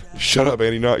every go, day. Shut up,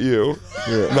 Andy. Not you.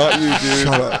 Yeah. Not you, dude.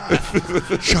 Shut up.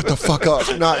 Shut the fuck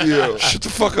up. Not you. Shut the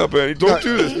fuck up, Andy. Don't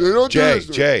do this. Don't do Jay, this.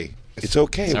 Jay, it's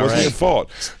okay. It all wasn't right. your fault.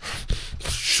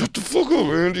 Shut the fuck up,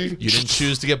 Andy. You didn't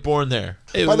choose to get born there.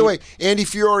 By the way, Andy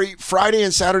Fiori, Friday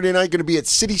and Saturday night, going to be at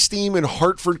City Steam in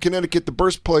Hartford, Connecticut, the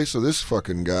birthplace of this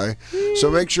fucking guy. So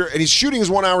make sure, and he's shooting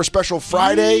his 1 hour special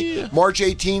Friday, March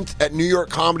 18th at New York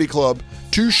Comedy Club.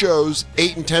 2 shows,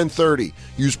 8 and 10:30.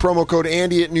 Use promo code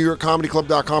Andy at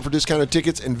NewYorkComedyClub.com for discounted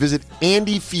tickets and visit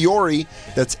Andy Fiori.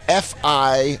 That's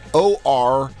Fiori. Please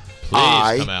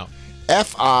come out.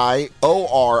 Fiori.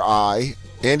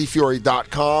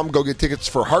 AndyFiori.com. Go get tickets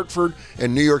for Hartford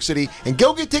and New York City. And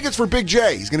go get tickets for Big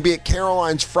J. He's going to be at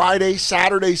Caroline's Friday,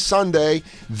 Saturday, Sunday.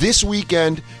 This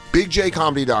weekend,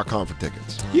 BigJComedy.com for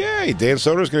tickets. Yay! Dan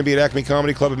Soder's going to be at Acme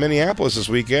Comedy Club in Minneapolis this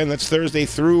weekend. That's Thursday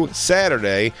through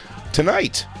Saturday.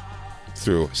 Tonight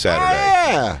through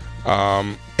Saturday. Yeah.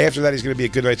 After that, he's going to be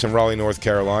at Good Nights in Raleigh, North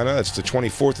Carolina. That's the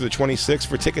 24th to the 26th.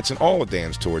 For tickets and all of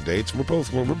Dan's tour dates,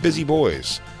 we're busy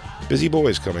boys. Busy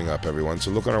boys coming up, everyone.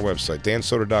 So look on our website,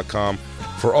 dansoder.com,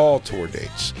 for all tour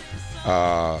dates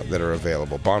that are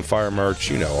available. Bonfire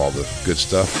merch, all the good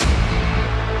stuff.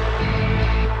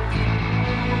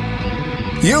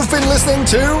 You've been listening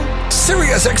to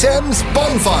SiriusXM's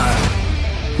Bonfire.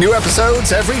 New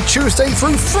episodes every Tuesday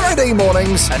through Friday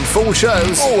mornings, and full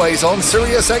shows always on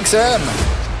SiriusXM.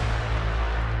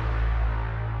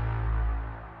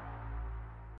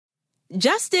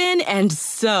 Justin and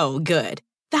so good.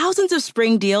 Thousands of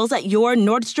spring deals at your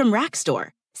Nordstrom Rack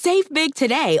store. Save big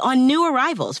today on new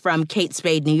arrivals from Kate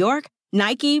Spade New York,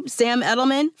 Nike, Sam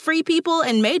Edelman, Free People,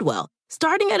 and Madewell,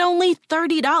 starting at only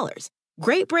 $30.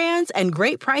 Great brands and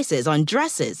great prices on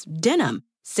dresses, denim,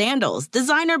 sandals,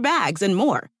 designer bags, and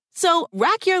more. So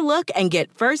rack your look and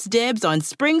get first dibs on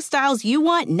spring styles you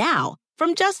want now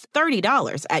from just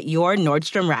 $30 at your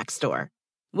Nordstrom Rack store.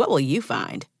 What will you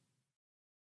find?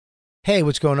 Hey,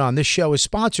 what's going on? This show is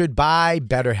sponsored by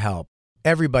BetterHelp.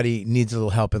 Everybody needs a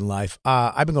little help in life.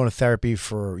 I've been going to therapy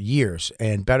for years,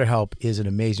 and BetterHelp is an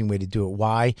amazing way to do it.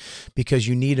 Why? Because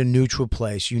you need a neutral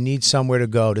place. You need somewhere to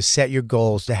go to set your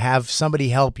goals, to have somebody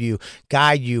help you,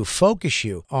 guide you, focus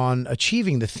you on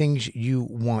achieving the things you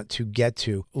want to get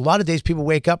to. A lot of days people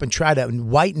wake up and try to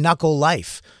white-knuckle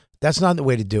life. That's not the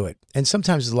way to do it. And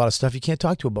sometimes there's a lot of stuff you can't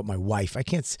talk to about my wife. I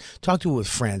can't talk to her with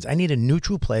friends. I need a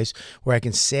neutral place where I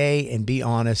can say and be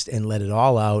honest and let it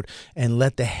all out and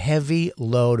let the heavy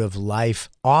load of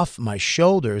life off my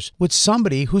shoulders with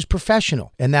somebody who's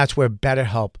professional. And that's where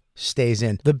BetterHelp stays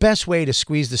in. The best way to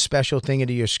squeeze the special thing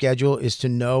into your schedule is to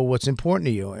know what's important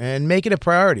to you and make it a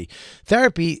priority.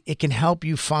 Therapy, it can help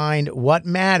you find what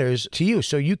matters to you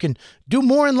so you can do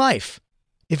more in life.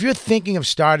 If you're thinking of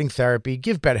starting therapy,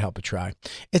 give BetterHelp a try.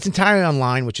 It's entirely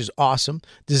online, which is awesome,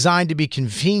 designed to be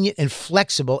convenient and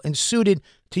flexible and suited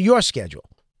to your schedule,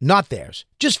 not theirs.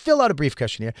 Just fill out a brief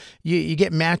questionnaire. You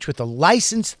get matched with a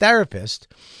licensed therapist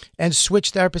and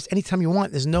switch therapists anytime you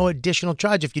want. There's no additional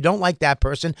charge. If you don't like that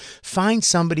person, find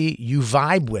somebody you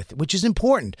vibe with, which is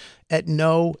important, at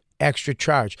no extra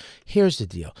charge. Here's the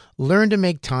deal. Learn to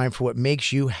make time for what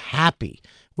makes you happy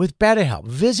with BetterHelp.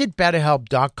 Visit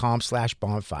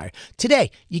BetterHelp.com/bonfire. Today,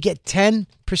 you get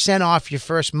 10% off your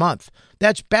first month.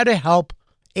 That's BetterHelp,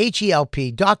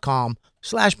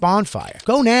 HELP.com/bonfire.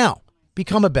 Go now.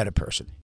 Become a better person.